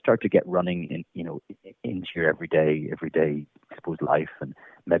start to get running in, you know, into your everyday I suppose life, and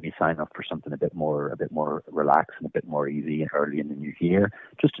maybe sign up for something a bit more relaxed and a bit more easy early in the new year,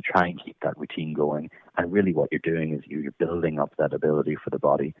 just to try and keep that routine going. And really what you're doing is you're building up that ability for the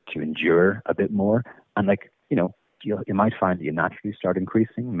body to endure a bit more. And like, you know, you might find that you naturally start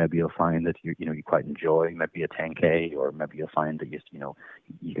increasing. Maybe you'll find that you quite enjoy maybe a 10K, or maybe you'll find that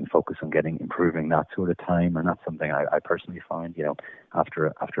you can focus on improving that sort of time. And that's something I personally find, you know, after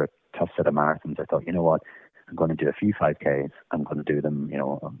a tough set of marathons, I thought, you know what, I'm going to do a few 5Ks. I'm going to do them, you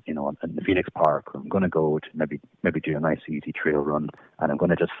know, in the Phoenix Park. I'm going to go to maybe do a nice easy trail run, and I'm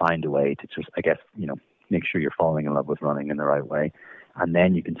going to just find a way to just, I guess, you know, make sure you're falling in love with running in the right way. And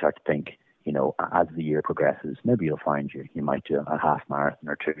then you can start to think, you know, as the year progresses, maybe you'll find you might do a half marathon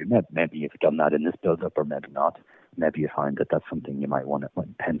or two. Maybe you've done that in this build-up, or maybe not. Maybe you find that that's something you might want to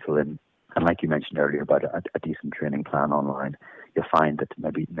pencil in. And like you mentioned earlier about a decent training plan online, you'll find that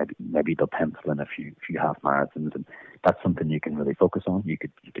maybe they'll pencil in a few half marathons, and that's something you can really focus on. You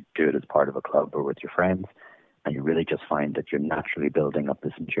could do it as part of a club or with your friends, and you really just find that you're naturally building up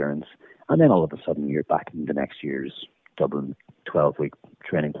this endurance. And then all of a sudden you're back in the next year's Dublin 12-week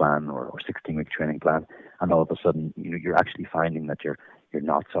training plan or 16-week training plan, and all of a sudden you're actually finding that you're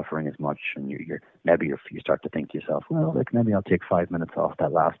not suffering as much, and you start to think to yourself, well, like maybe I'll take 5 minutes off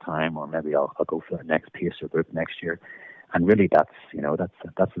that last time, or maybe I'll go for the next pace or group next year. And really that's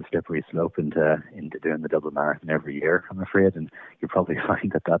a slippery slope into doing the Dublin Marathon every year, I'm afraid, and you'll probably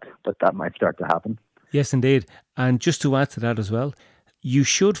find that might start to happen. Yes, indeed. And just to add to that as well, you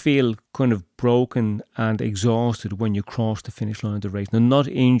should feel kind of broken and exhausted when you cross the finish line of the race. Now, not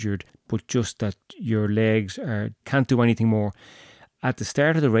injured, but just that your legs can't do anything more. At the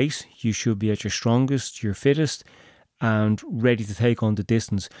start of the race, you should be at your strongest, your fittest, and ready to take on the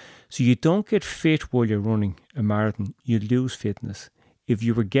distance. So you don't get fit while you're running a marathon, you lose fitness. If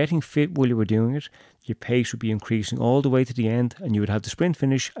you were getting fit while you were doing it, your pace would be increasing all the way to the end, and you would have the sprint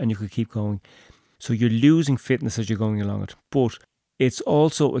finish and you could keep going. So you're losing fitness as you're going along it. But it's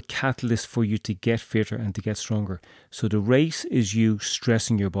also a catalyst for you to get fitter and to get stronger. So the race is you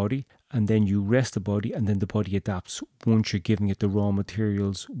stressing your body, and then you rest the body, and then the body adapts once you're giving it the raw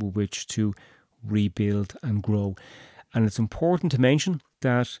materials with which to rebuild and grow. And it's important to mention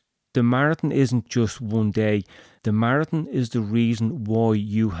that the marathon isn't just one day. The marathon is the reason why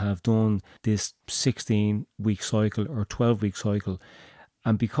you have done this 16-week cycle or 12-week cycle.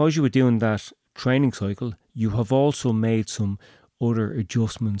 And because you were doing that training cycle, you have also made some other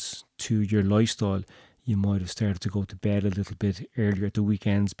adjustments to your lifestyle. You might have started to go to bed a little bit earlier at the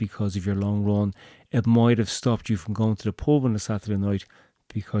weekends because of your long run. It might have stopped you from going to the pub on a Saturday night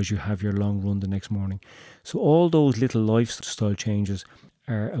because you have your long run the next morning. So all those little lifestyle changes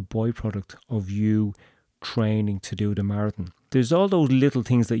are a byproduct of you training to do the marathon. There's all those little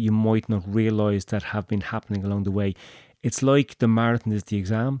things that you might not realise that have been happening along the way. It's like the marathon is the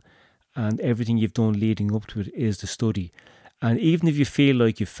exam, and everything you've done leading up to it is the study. And even if you feel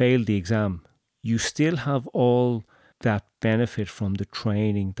like you failed the exam, you still have all that benefit from the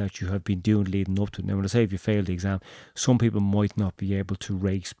training that you have been doing leading up to it. Now, when I say if you fail the exam, some people might not be able to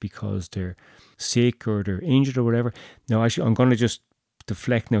race because they're sick or they're injured or whatever. Now, actually, I'm going to just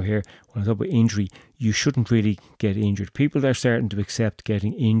deflect now here. When I talk about injury, you shouldn't really get injured. People are starting to accept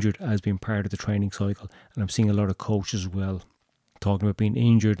getting injured as being part of the training cycle. And I'm seeing a lot of coaches as well talking about being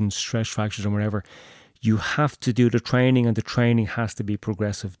injured and stress fractures and whatever. You have to do the training, and the training has to be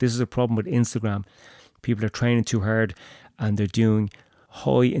progressive. This is a problem with Instagram. People are training too hard and they're doing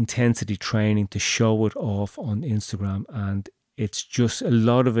high intensity training to show it off on Instagram, and it's just, a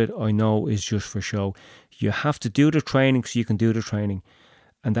lot of it I know is just for show. You have to do the training so you can do the training,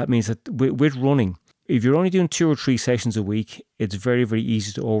 and that means that with running, if you're only doing 2 or 3 sessions a week, it's very, very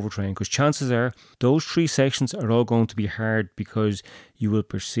easy to overtrain, because chances are those 3 sessions are all going to be hard because you will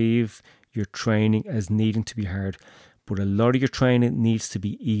perceive your training as needing to be hard. But a lot of your training needs to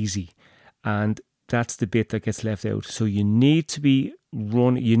be easy, and that's the bit that gets left out. So you need to be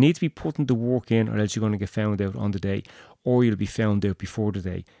putting the work in, or else you're going to get found out on the day, or you'll be found out before the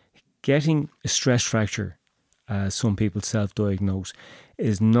day. Getting a stress fracture, as some people self-diagnose,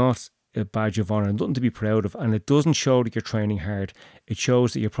 is not a badge of honour, nothing to be proud of, and it doesn't show that you're training hard. It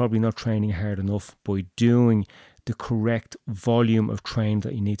shows that you're probably not training hard enough by doing the correct volume of training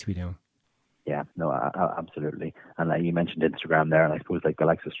that you need to be doing. Yeah, no, absolutely. And like you mentioned Instagram there, and I suppose like the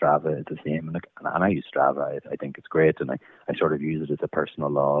likes of Strava is the same. And I use Strava. I think it's great, and I sort of use it as a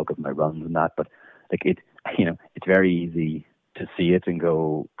personal log of my runs and that. But like it's very easy to see it and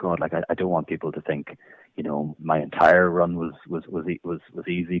go, God, like I don't want people to think, my entire run was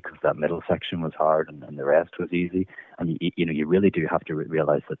easy because that middle section was hard and the rest was easy. And you really do have to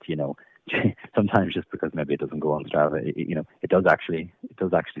realize that sometimes just because maybe it doesn't go on Strava, it does actually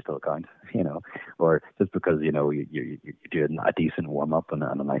still count, or just because you do a decent warm up and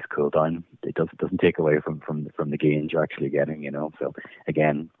a nice cool down, it doesn't take away from the gains you're actually getting, So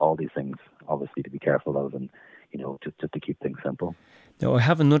again, all these things obviously to be careful of, and just to keep things simple. Now, I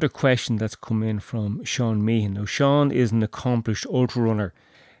have another question that's come in from Sean Meehan. Now, Sean is an accomplished ultra runner.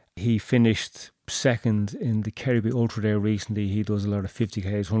 He finished second in the Kerry Ultra there recently. He does a lot of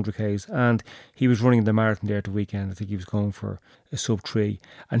 50Ks, 100Ks, and he was running the marathon there at the weekend. I think he was going for a sub 3.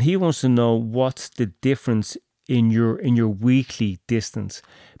 And he wants to know what's the difference in your weekly distance,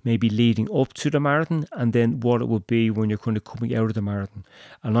 maybe leading up to the marathon, and then what it would be when you're kind of coming out of the marathon.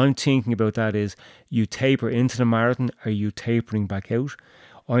 And I'm thinking about that is, you taper into the marathon, are you tapering back out?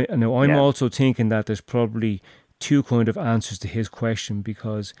 I'm also thinking that there's probably 2 kind of answers to his question,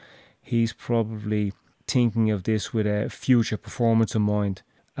 because he's probably thinking of this with a future performance in mind,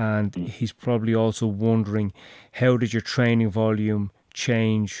 and he's probably also wondering, how did your training volume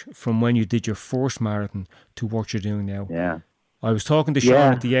change from when you did your first marathon to what you're doing now? Yeah. I was talking to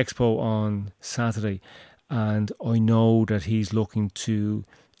Sean at the expo on Saturday, and I know that he's looking to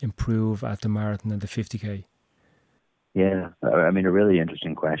improve at the marathon and the 50K. Yeah, I mean, a really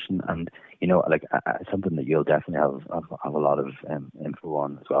interesting question, and like something that you'll definitely have a lot of info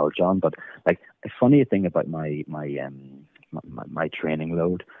on as well, John. But like, a funny thing about my training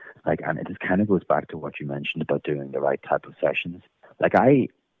load, like, and it just kind of goes back to what you mentioned about doing the right type of sessions. Like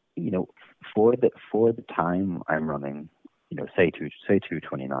for the time I'm running, say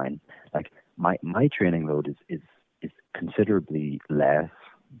 229, like my training load is considerably less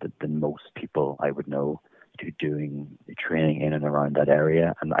than most people I would know doing training in and around that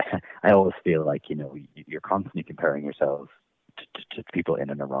area. And I always feel like you're constantly comparing yourselves to people in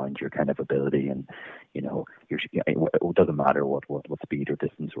and around your kind of ability, and it doesn't matter what speed or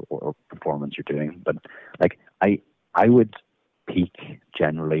distance or performance you're doing. But like I would peak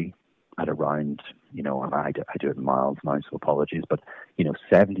generally at around, and I do it in miles now, so apologies, but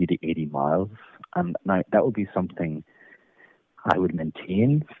 70 to 80 miles, and now that would be something I would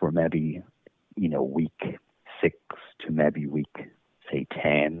maintain for maybe week 6 to maybe week, say,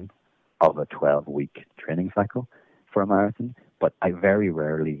 10 of a 12-week training cycle for a marathon. But I very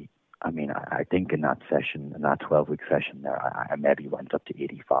rarely, I think in that 12-week session there, I maybe went up to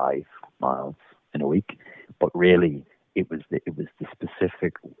 85 miles in a week. But really, it was the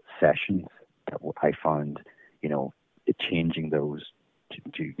specific sessions that I found, changing those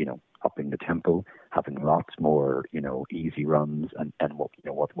to upping the tempo, having lots more, easy runs and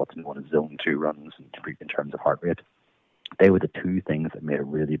what's known as zone 2 runs in terms of heart rate. They were the 2 things that made a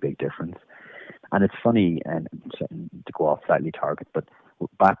really big difference. And it's funny, and to go off slightly target, but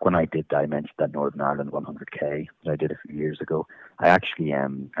back when I did that, I mentioned that Northern Ireland 100k that I did a few years ago. I actually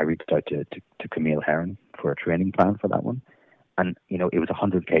I reached out to Camille Herron for a training plan for that one, and it was a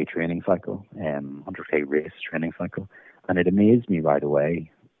 100k training cycle, 100k race training cycle, and it amazed me right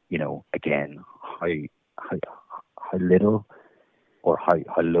away. Again, how little or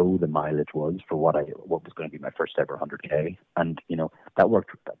how low the mileage was for what was going to be my first ever 100k, and that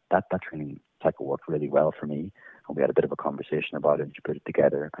worked. That training cycle worked really well for me, and we had a bit of a conversation about it. And she put it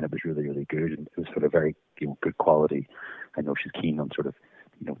together, and it was really, really good, and it was sort of very good quality. I know she's keen on sort of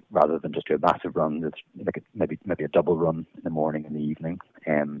rather than just do a massive run, it's like maybe a double run in the morning and the evening,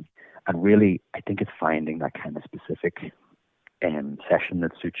 and really I think it's finding that kind of specific session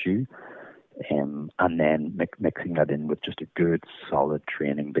that suits you. And then mixing that in with just a good, solid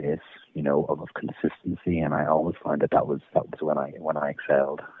training base, of consistency. And I always find that was when I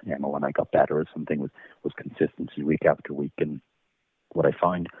excelled, and when I got better at something was consistency week after week. And what I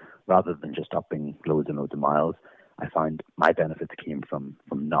find, rather than just upping loads and loads of miles, I find my benefits came from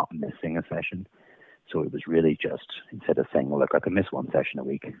not missing a session. So it was really just, instead of saying, well, look, I can miss one session a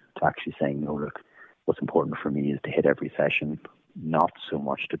week, to actually saying, no, look, what's important for me is to hit every session, not so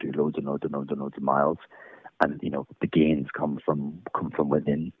much to do loads and loads and loads and loads of miles. And the gains come from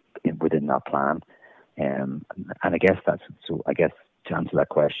within that plan. And I guess I guess to answer that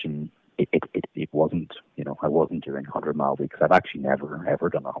question, it wasn't, I wasn't doing 100-mile weeks. I've actually never ever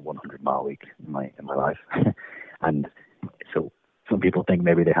done a 100-mile week in my life. And so some people think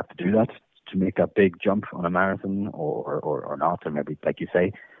maybe they have to do that to make that big jump on a marathon, or not, or maybe, like you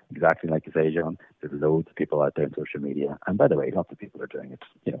say, exactly like you say, John, there's loads of people out there in social media, and by the way, lots of people are doing it,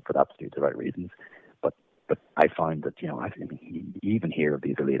 for absolutely the right reasons. But I find that you even hear of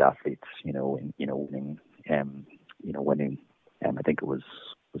these elite athletes, winning, I think it was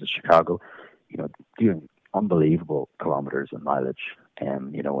Chicago, doing unbelievable kilometers and mileage,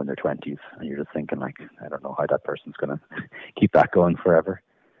 in their 20s, and you're just thinking, like, I don't know how that person's going to keep that going forever.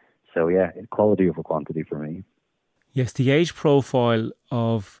 So yeah, quality over quantity for me. Yes, the age profile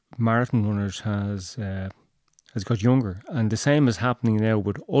of marathon runners has got younger, and the same is happening now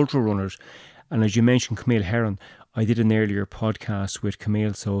with ultra runners. And as you mentioned, Camille Herron, I did an earlier podcast with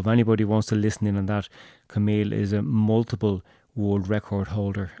Camille, so if anybody wants to listen in on that, Camille is a multiple world record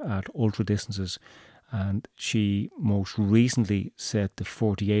holder at ultra distances, and she most recently set the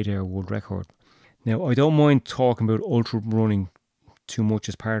 48-hour world record. Now, I don't mind talking about ultra running too much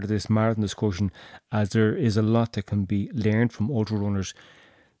as part of this marathon discussion, as there is a lot that can be learned from ultra runners.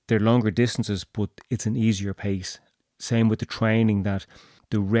 They're longer distances, but it's an easier pace. Same with the training, that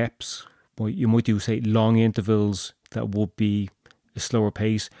the reps, you might do, say, long intervals that would be a slower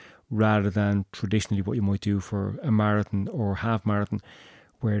pace, rather than traditionally what you might do for a marathon or half marathon,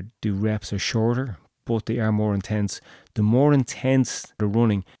 where the reps are shorter, but they are more intense. The more intense the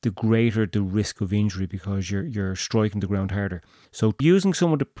running, the greater the risk of injury, because you're striking the ground harder. So using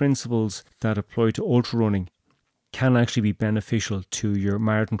some of the principles that apply to ultra running can actually be beneficial to your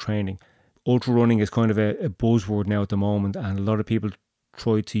marathon training. Ultra running is kind of a buzzword now at the moment, and a lot of people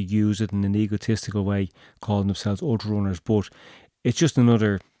try to use it in an egotistical way, calling themselves ultra runners, but it's just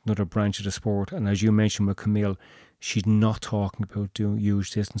another branch of the sport. And as you mentioned with Camille, she's not talking about doing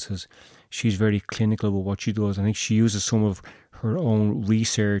huge distances. She's very clinical with what she does. I think she uses some of her own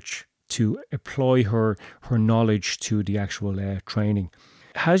research to apply her knowledge to the actual training.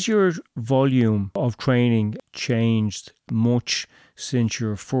 Has your volume of training changed much since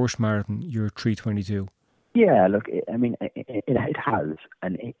your first marathon, your 3:22? Yeah, look, I mean, it has,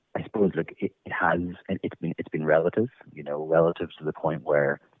 and I suppose, look, it has, and it's been relative, relative to the point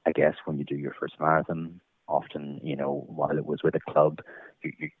where, I guess, when you do your first marathon, often, while it was with a club,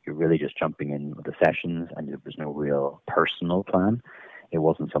 you're really just jumping in with the sessions, and there was no real personal plan. It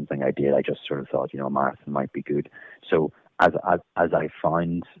wasn't something I did. I just sort of thought, a marathon might be good. So as I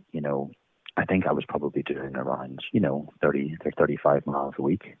found, I think I was probably doing around, 30 or 35 miles a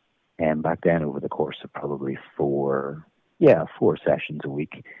week. And back then, over the course of probably four sessions a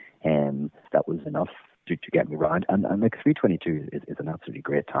week, that was enough to get me around. And like 3:22 is an absolutely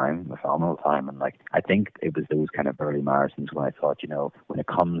great time, a phenomenal time. And like, I think it was those kind of early marathons when I thought, when it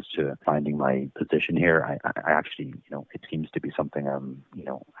comes to finding my position here, I actually, it seems to be something I'm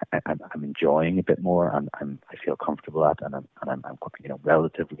enjoying a bit more, and I feel comfortable at, and I'm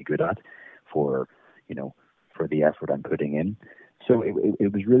relatively good at for the effort I'm putting in. So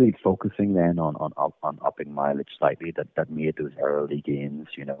it was really focusing then on upping mileage slightly that made those early gains,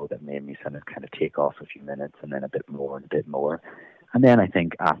 that made me kind of take off a few minutes, and then a bit more and a bit more. And then I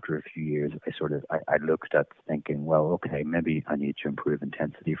think after a few years, I looked at thinking, well, okay, maybe I need to improve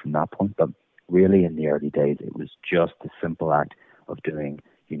intensity from that point. But really in the early days, it was just the simple act of doing,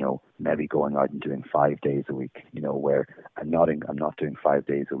 maybe going out and doing 5 days a week, where I'm not doing 5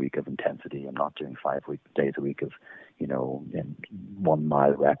 days a week of intensity. I'm not doing 5 days a week of, in 1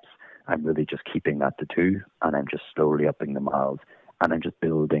 mile reps. I'm really just keeping that to 2, and I'm just slowly upping the miles, and I'm just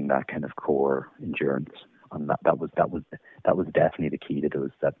building that kind of core endurance. And that was definitely the key to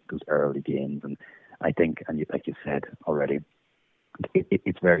those early gains. And I think, and like you said already,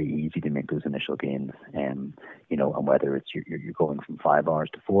 it's very easy to make those initial gains, and whether it's you're going from 5 hours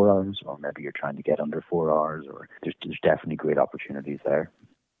to 4 hours, or maybe you're trying to get under 4 hours, or there's definitely great opportunities there.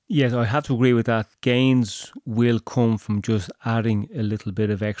 Yes, I have to agree with that. Gains will come from just adding a little bit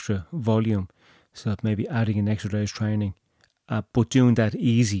of extra volume, so maybe adding an extra day's training, but doing that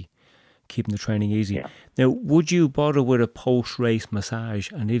easy, keeping the training easy. Yeah. Now, would you bother with a post-race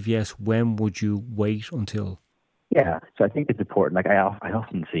massage? And if yes, when would you wait until? Yeah, so I think it's important. Like I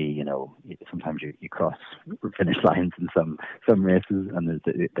often see, sometimes you cross finish lines in some races, and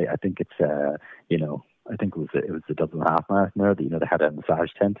I think it's, I think it was the Dublin Half Marathon there. They had a massage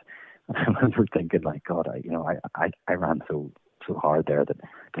tent, and I remember thinking, like, God, I ran so hard there that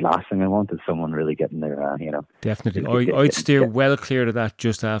the last thing I want is someone really getting their, Definitely, I'd steer well clear of that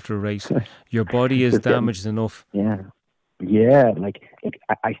just after a race. Your body is damaged enough. Yeah. Yeah,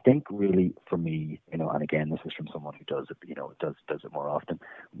 I think really for me, and again, this is from someone who does it, does it more often.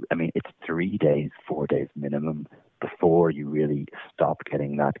 I mean, it's 3 days, 4 days minimum before you really stop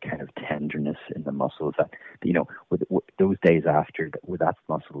getting that kind of tenderness in the muscles. That with those days after, where that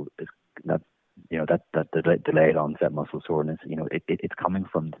muscle is that that delayed onset muscle soreness. It's coming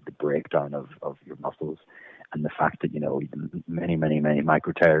from the breakdown of your muscles. And the fact that many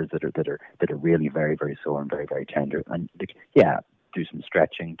micro tears that are really very, very sore and very, very tender, and do some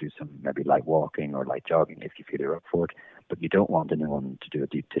stretching, do some maybe light walking or light jogging if you feel you're up for it. But you don't want anyone to do a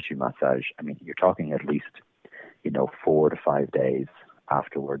deep tissue massage. I mean, you're talking at least 4 to 5 days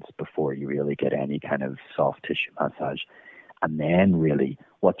afterwards before you really get any kind of soft tissue massage. And then really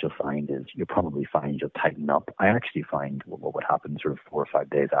what you'll find is you'll tighten up. I actually find what would happen sort of 4 or 5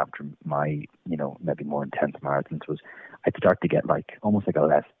 days after my, maybe more intense marathons was I'd start to get almost like a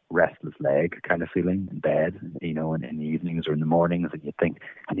less restless leg kind of feeling in bed, in the evenings or in the mornings, and you think,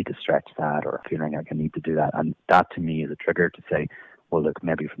 I need to stretch that, or feeling like I need to do that. And that to me is a trigger to say, well, look,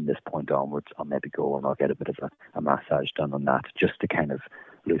 maybe from this point onwards, I'll maybe go and I'll get a bit of a massage done on that, just to kind of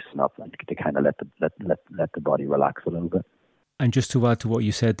loosen up and to kind of let the body relax a little bit. And just to add to what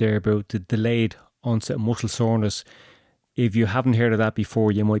you said there about the delayed onset muscle soreness, if you haven't heard of that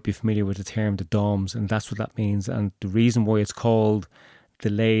before, you might be familiar with the term the DOMS, and that's what that means. And the reason why it's called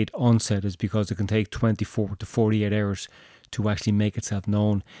delayed onset is because it can take 24 to 48 hours to actually make itself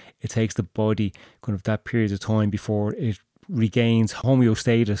known. It takes the body kind of that period of time before it regains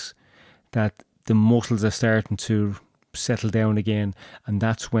homeostasis, that the muscles are starting to settle down again, and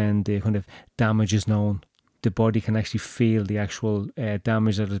that's when the kind of damage is known. The body can actually feel the actual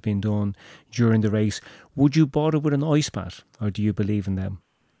damage that has been done during the race. Would you bother with an ice bath, or do you believe in them?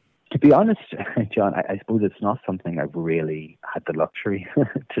 To be honest, John, I suppose it's not something I've really had the luxury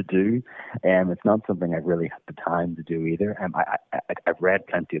to do. It's not something I've really had the time to do either. I've read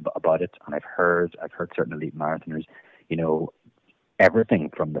plenty about it, and I've heard certain elite marathoners, everything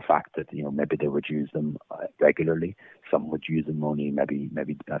from the fact that maybe they would use them regularly. Some would use them only maybe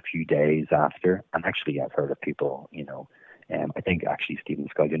a few days after. And actually, I've heard of people. I think actually Stephen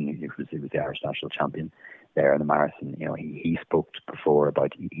Scullion, who was the Irish national champion there in the marathon. He spoke before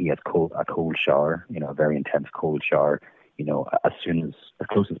about he had a cold shower. A very intense cold shower. As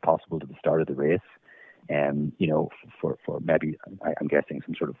close as possible to the start of the race. For maybe I'm guessing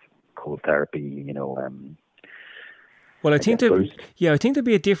some sort of cold therapy. Well, I think there'd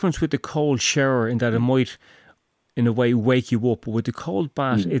be a difference with the cold shower in that it might, in a way, wake you up. But with the cold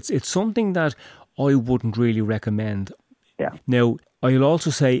bath, it's something that I wouldn't really recommend. Yeah. Now, I'll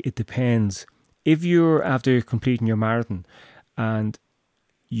also say it depends. If you're after completing your marathon and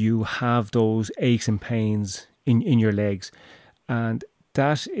you have those aches and pains in your legs, and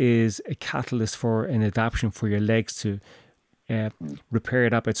that is a catalyst for an adaptation for your legs to repair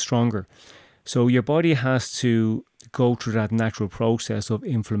that bit stronger. So your body has to go through that natural process of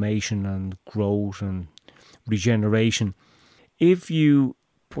inflammation and growth and regeneration. If you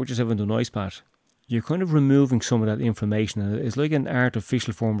put yourself into an ice bath, you're kind of removing some of that inflammation, and it's like an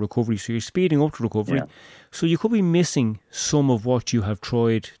artificial form of recovery. So you're speeding up the recovery. Yeah. So you could be missing some of what you have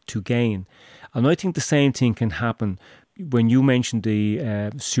tried to gain. And I think the same thing can happen when you mentioned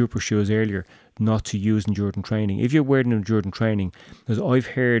the super shoes earlier, not to use in Jordan training. If you're wearing in Jordan training, because I've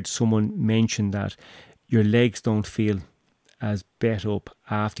heard someone mention that your legs don't feel as bet up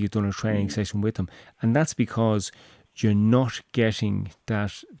after you've done a training session with them. And that's because you're not getting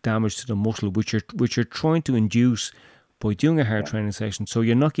that damage to the muscle, which you're trying to induce by doing a hard training session. So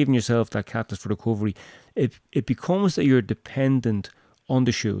you're not giving yourself that catalyst for recovery. It becomes that you're dependent on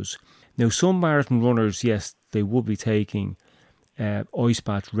the shoes. Now, some marathon runners, yes, they would be taking ice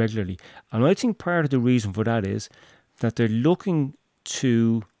baths regularly. And I think part of the reason for that is that they're looking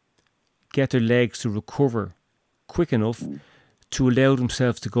to get their legs to recover quick enough to allow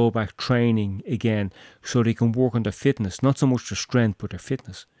themselves to go back training again so they can work on their fitness, not so much their strength, but their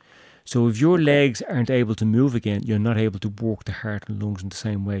fitness. So if your legs aren't able to move again, you're not able to work the heart and lungs in the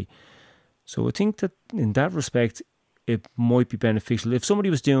same way. So I think that in that respect, it might be beneficial. If somebody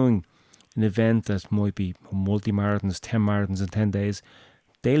was doing an event that might be multi-marathons, 10 marathons in 10 days,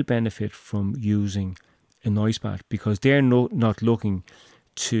 they'll benefit from using an ice bath because they're not looking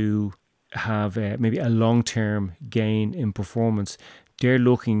to have maybe a long-term gain in performance. They're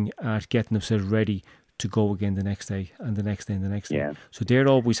looking at getting themselves ready to go again the next day and the next day and the next day. So they're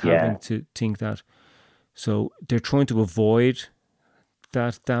always having to think that. So they're trying to avoid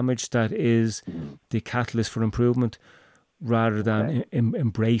that damage that is the catalyst for improvement rather than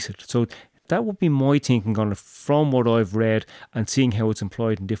embrace it. So that would be my thinking on it from what I've read and seeing how it's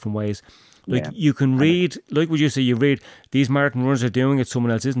employed in different ways. Like you can read, like what you say, you read these marathon runners are doing it,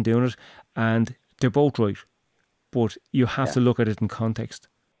 someone else isn't doing it, and they're both right. But you have to look at it in context.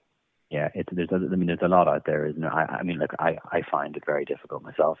 Yeah, there's a lot out there, isn't there? I find it very difficult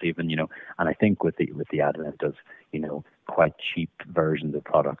myself, even, you know, and I think with the advent of, you know, quite cheap versions of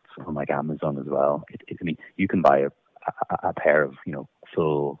products on like Amazon as well. You can buy a pair of, you know,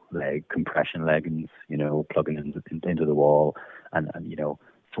 full leg compression leggings, you know, plugging into the wall, and you know,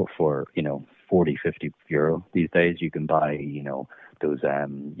 for you know, 40-50 euro these days, you can buy, you know, those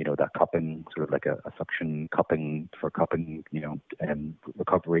you know, that cupping, sort of like a suction cupping for cupping, you know,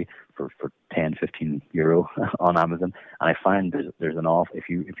 recovery for 10-15 euro on Amazon. And I find there's an awful, if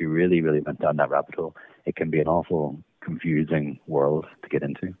you really went down that rabbit hole, it can be an awful confusing world to get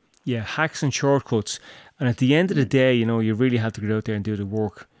into. Yeah, hacks and shortcuts. And at the end of the day, you know, you really have to get out there and do the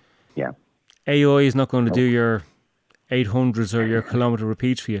work. Yeah. AI is not going to do your 800s or your kilometre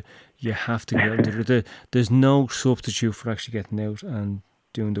repeats for you. You have to get out there. There's no substitute for actually getting out and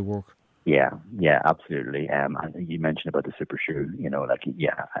doing the work. Yeah, absolutely. And you mentioned about the super shoe, you know, like,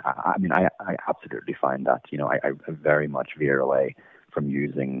 I absolutely find that, you know, I very much veer away from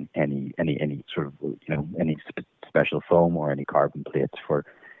using any sort of, you know, any special foam or any carbon plates for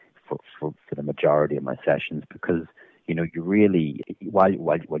the majority of my sessions, because, you know, you really, while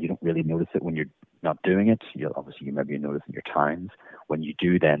you don't really notice it when you're not doing it, you maybe notice in your times. When you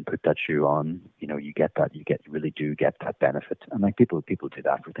do then put that shoe on, you know, you really do get that benefit. And like people do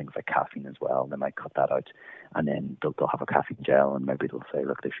that for things like caffeine as well. They might cut that out, and then they'll have a caffeine gel, and maybe they'll say,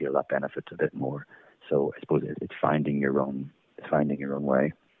 look, they feel that benefit a bit more. So I suppose it's finding your own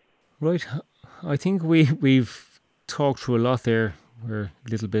way. Right. I think we've talked through a lot there. We're a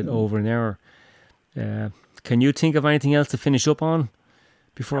little bit over an hour. Can you think of anything else to finish up on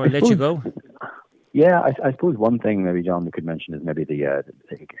before I let you go? Yeah, I suppose one thing maybe, John, we could mention is maybe the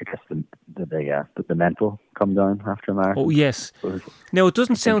mental come down after a marathon. Oh yes. Now it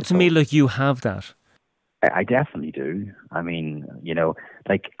doesn't sound to me like you have that. I definitely do. I mean, you know,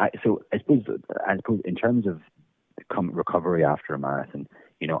 like I suppose in terms of recovery after a marathon,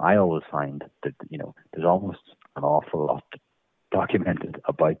 you know, I always find that, you know, there's almost an awful lot documented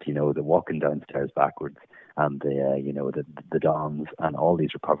about, you know, the walking downstairs backwards and the DOMs and all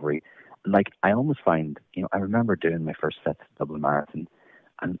these recovery. Like, I almost find, you know, I remember doing my first set Dublin Marathon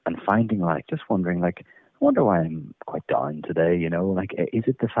and finding, like, just wondering, like, I wonder why I'm quite down today, you know, like, is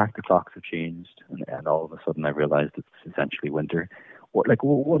it the fact the clocks have changed and all of a sudden I realized it's essentially winter? What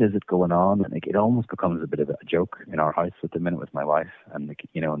is it going on? And like, it almost becomes a bit of a joke in our house at the minute with my wife and the,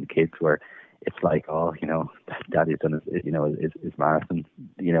 you know, and the kids, where it's like, oh, you know, Daddy's done his marathon,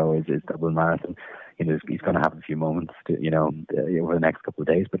 you know, his Dublin Marathon. You know, he's going to have a few moments to, you know, over the next couple of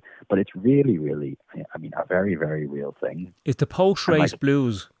days. But it's really, really, I mean, a very, very real thing. It's the post-race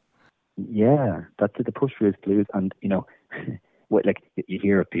blues. Yeah, that's the post-race blues. And, you know, like you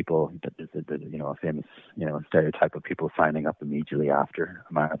hear of people, you know, a famous, you know, stereotype of people signing up immediately after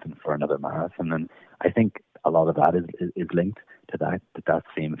a marathon for another marathon. And I think a lot of that is linked to that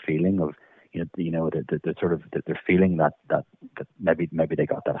same feeling of, the sort of they're feeling that maybe they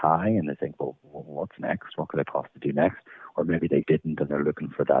got that high and they think, well, what's next? What could I possibly do next? Or maybe they didn't and they're looking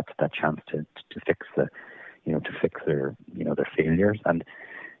for that chance to fix their failures. And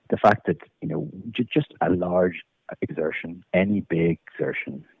the fact that, you know, just a large exertion, any big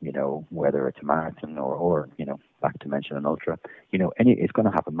exertion, you know, whether it's a marathon or you know, back to mention an ultra, you know, it's going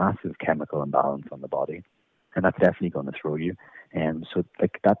to have a massive chemical imbalance on the body. and that's definitely going to throw you. And so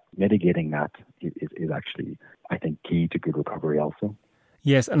like that, mitigating that is actually, I think, key to good recovery also.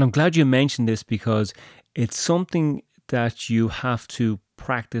 Yes, and I'm glad you mentioned this because it's something that you have to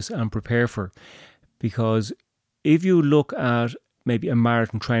practice and prepare for. Because if you look at maybe a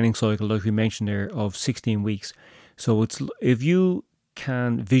marathon training cycle, like we mentioned there, of 16 weeks, so it's if you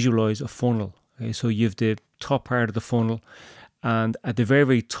can visualize a funnel, okay, so you have the top part of the funnel, and at the very,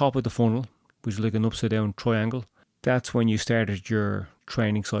 very top of the funnel, which is like an upside down triangle, that's when you started your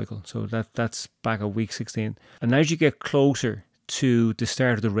training cycle. So that's back at week 16. And as you get closer to the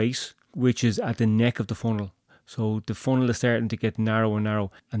start of the race, which is at the neck of the funnel, so the funnel is starting to get narrow and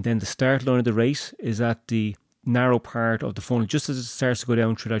narrow, and then the start line of the race is at the narrow part of the funnel, just as it starts to go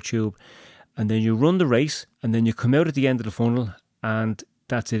down through that tube. And then you run the race, and then you come out at the end of the funnel, and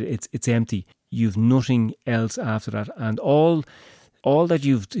that's it. It's empty. You've nothing else after that, and all that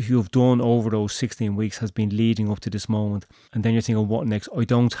you've done over those 16 weeks has been leading up to this moment. And then you're thinking, what next? I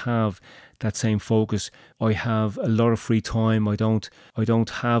don't have that same focus. I have a lot of free time. I don't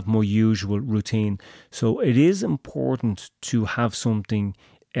have my usual routine. So it is important to have something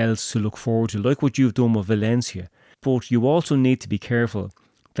else to look forward to, like what you've done with Valencia. But you also need to be careful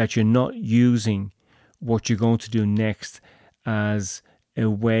that you're not using what you're going to do next as a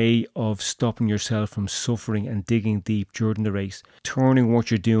way of stopping yourself from suffering and digging deep during the race, turning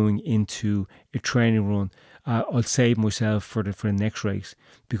what you're doing into a training run. I'll save myself for the next race,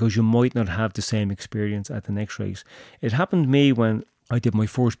 because you might not have the same experience at the next race. It happened to me when I did my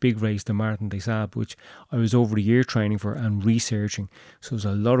first big race, the Marathon des Sables, which I was over a year training for and researching. So there's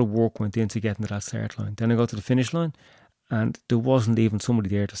a lot of work went into getting to that start line. Then I got to the finish line, and there wasn't even somebody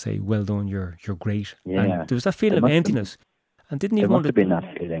there to say, well done, you're great. Yeah. And there was that feeling of emptiness. And didn't even want to be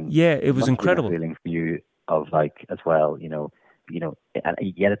that feeling. Yeah, it was incredible. Feeling for you of like as well, and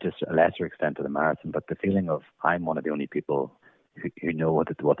you get it to a lesser extent to the marathon, but the feeling of I'm one of the only people who know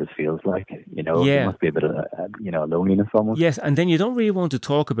what this feels like. There must be a bit of loneliness almost. Yes, and then you don't really want to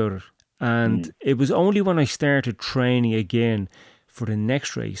talk about it. And it was only when I started training again for the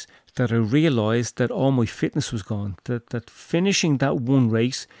next race that I realised that all my fitness was gone. That finishing that one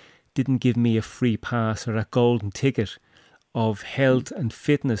race didn't give me a free pass or a golden ticket of health and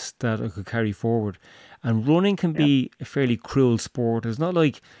fitness that I could carry forward. And running can be a fairly cruel sport. It's not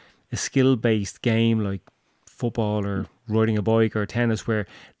like a skill-based game like football or riding a bike or tennis, where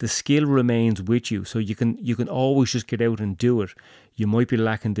the skill remains with you. So you can always just get out and do it. You might be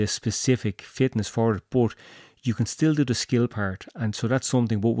lacking the specific fitness for it, but you can still do the skill part. And so that's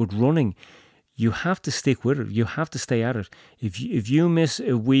something. But with running, you have to stick with it. You have to stay at it. If you miss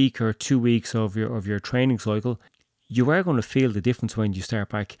a week or 2 weeks of your training cycle, you are going to feel the difference when you start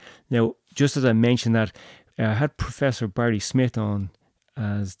back. Now, just as I mentioned that, I had Professor Barry Smith on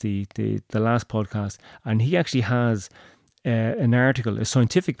as the last podcast, and he actually has an article, a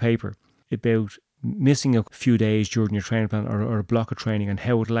scientific paper about missing a few days during your training plan or a block of training, and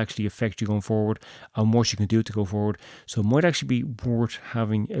how it'll actually affect you going forward and what you can do to go forward. So it might actually be worth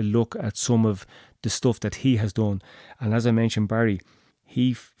having a look at some of the stuff that he has done. And as I mentioned, Barry,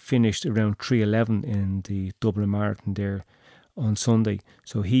 he finished around 3:11 in the Dublin Marathon there on Sunday.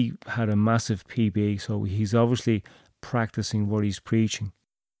 So he had a massive PB. So he's obviously practicing what he's preaching.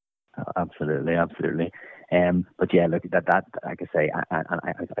 Absolutely. But yeah, look, that like I say,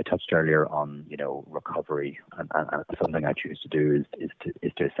 I touched earlier on, recovery, and something I choose to do is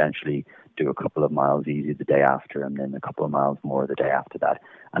to essentially do a couple of miles easy the day after, and then a couple of miles more the day after that.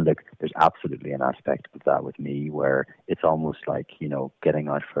 And look, there's absolutely an aspect of that with me where it's almost like, getting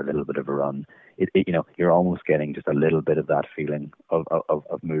out for a little bit of a run. You're almost getting just a little bit of that feeling of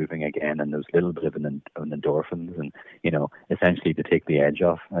moving again, and those little bit of an endorphins, and essentially to take the edge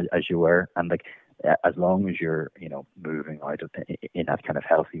off as you were. And like, as long as you're moving out of in that kind of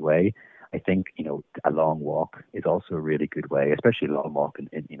healthy way, I think a long walk is also a really good way, especially a long walk in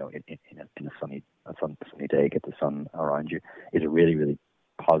a sunny day, get the sun around you, is a really, really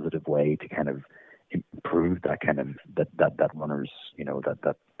positive way to kind of improve that kind of that runner's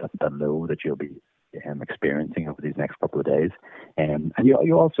that low that you'll be experiencing over these next couple of days. And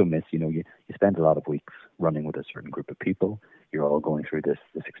you also miss, you spend a lot of weeks running with a certain group of people. You're all going through this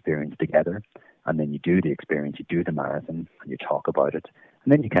experience together, and then you do the experience, you do the marathon, and you talk about it,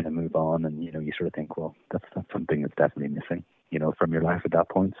 and then you kind of move on, and you sort of think, well, that's something that's definitely missing, from your life at that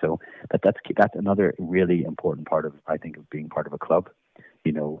point. So that's another really important part of, I think, of being part of a club.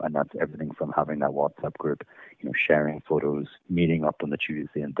 And that's everything from having that WhatsApp group, sharing photos, meeting up on the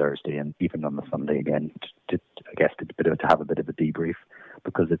Tuesday and Thursday, and even on the Sunday again, to have a bit of a debrief,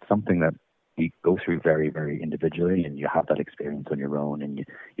 because it's something that you go through very, very individually, and you have that experience on your own, and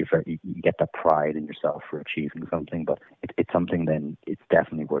you get that pride in yourself for achieving something. But it's something then it's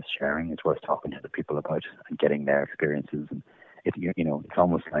definitely worth sharing. It's worth talking to the people about and getting their experiences. And it's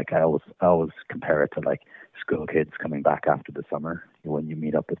almost like I always compare it to like school kids coming back after the summer. When you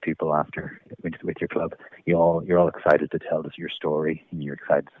meet up with people after with your club, you're all excited to tell us your story, and you're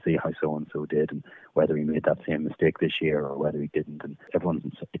excited to see how so and so did, and whether he made that same mistake this year or whether he didn't. And everyone's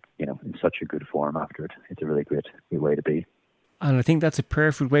in such a good form after it. It's a really great way to be. And I think that's a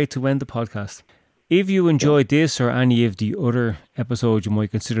perfect way to end the podcast. If you enjoyed this or any of the other episodes, you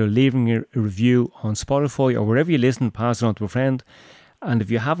might consider leaving a review on Spotify or wherever you listen, pass it on to a friend. And if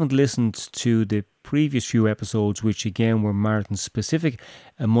you haven't listened to the previous few episodes, which again were marathon specific,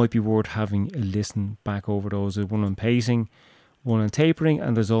 it might be worth having a listen back over those. There's one on pacing, one on tapering,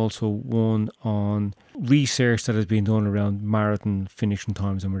 and there's also one on research that has been done around marathon finishing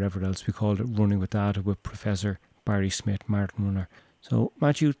times and whatever else. We called it Running with Data with Professor Barry Smith, marathon runner. So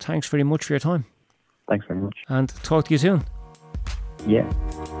Matthew, thanks very much for your time. Thanks very much. And talk to you soon. Yeah.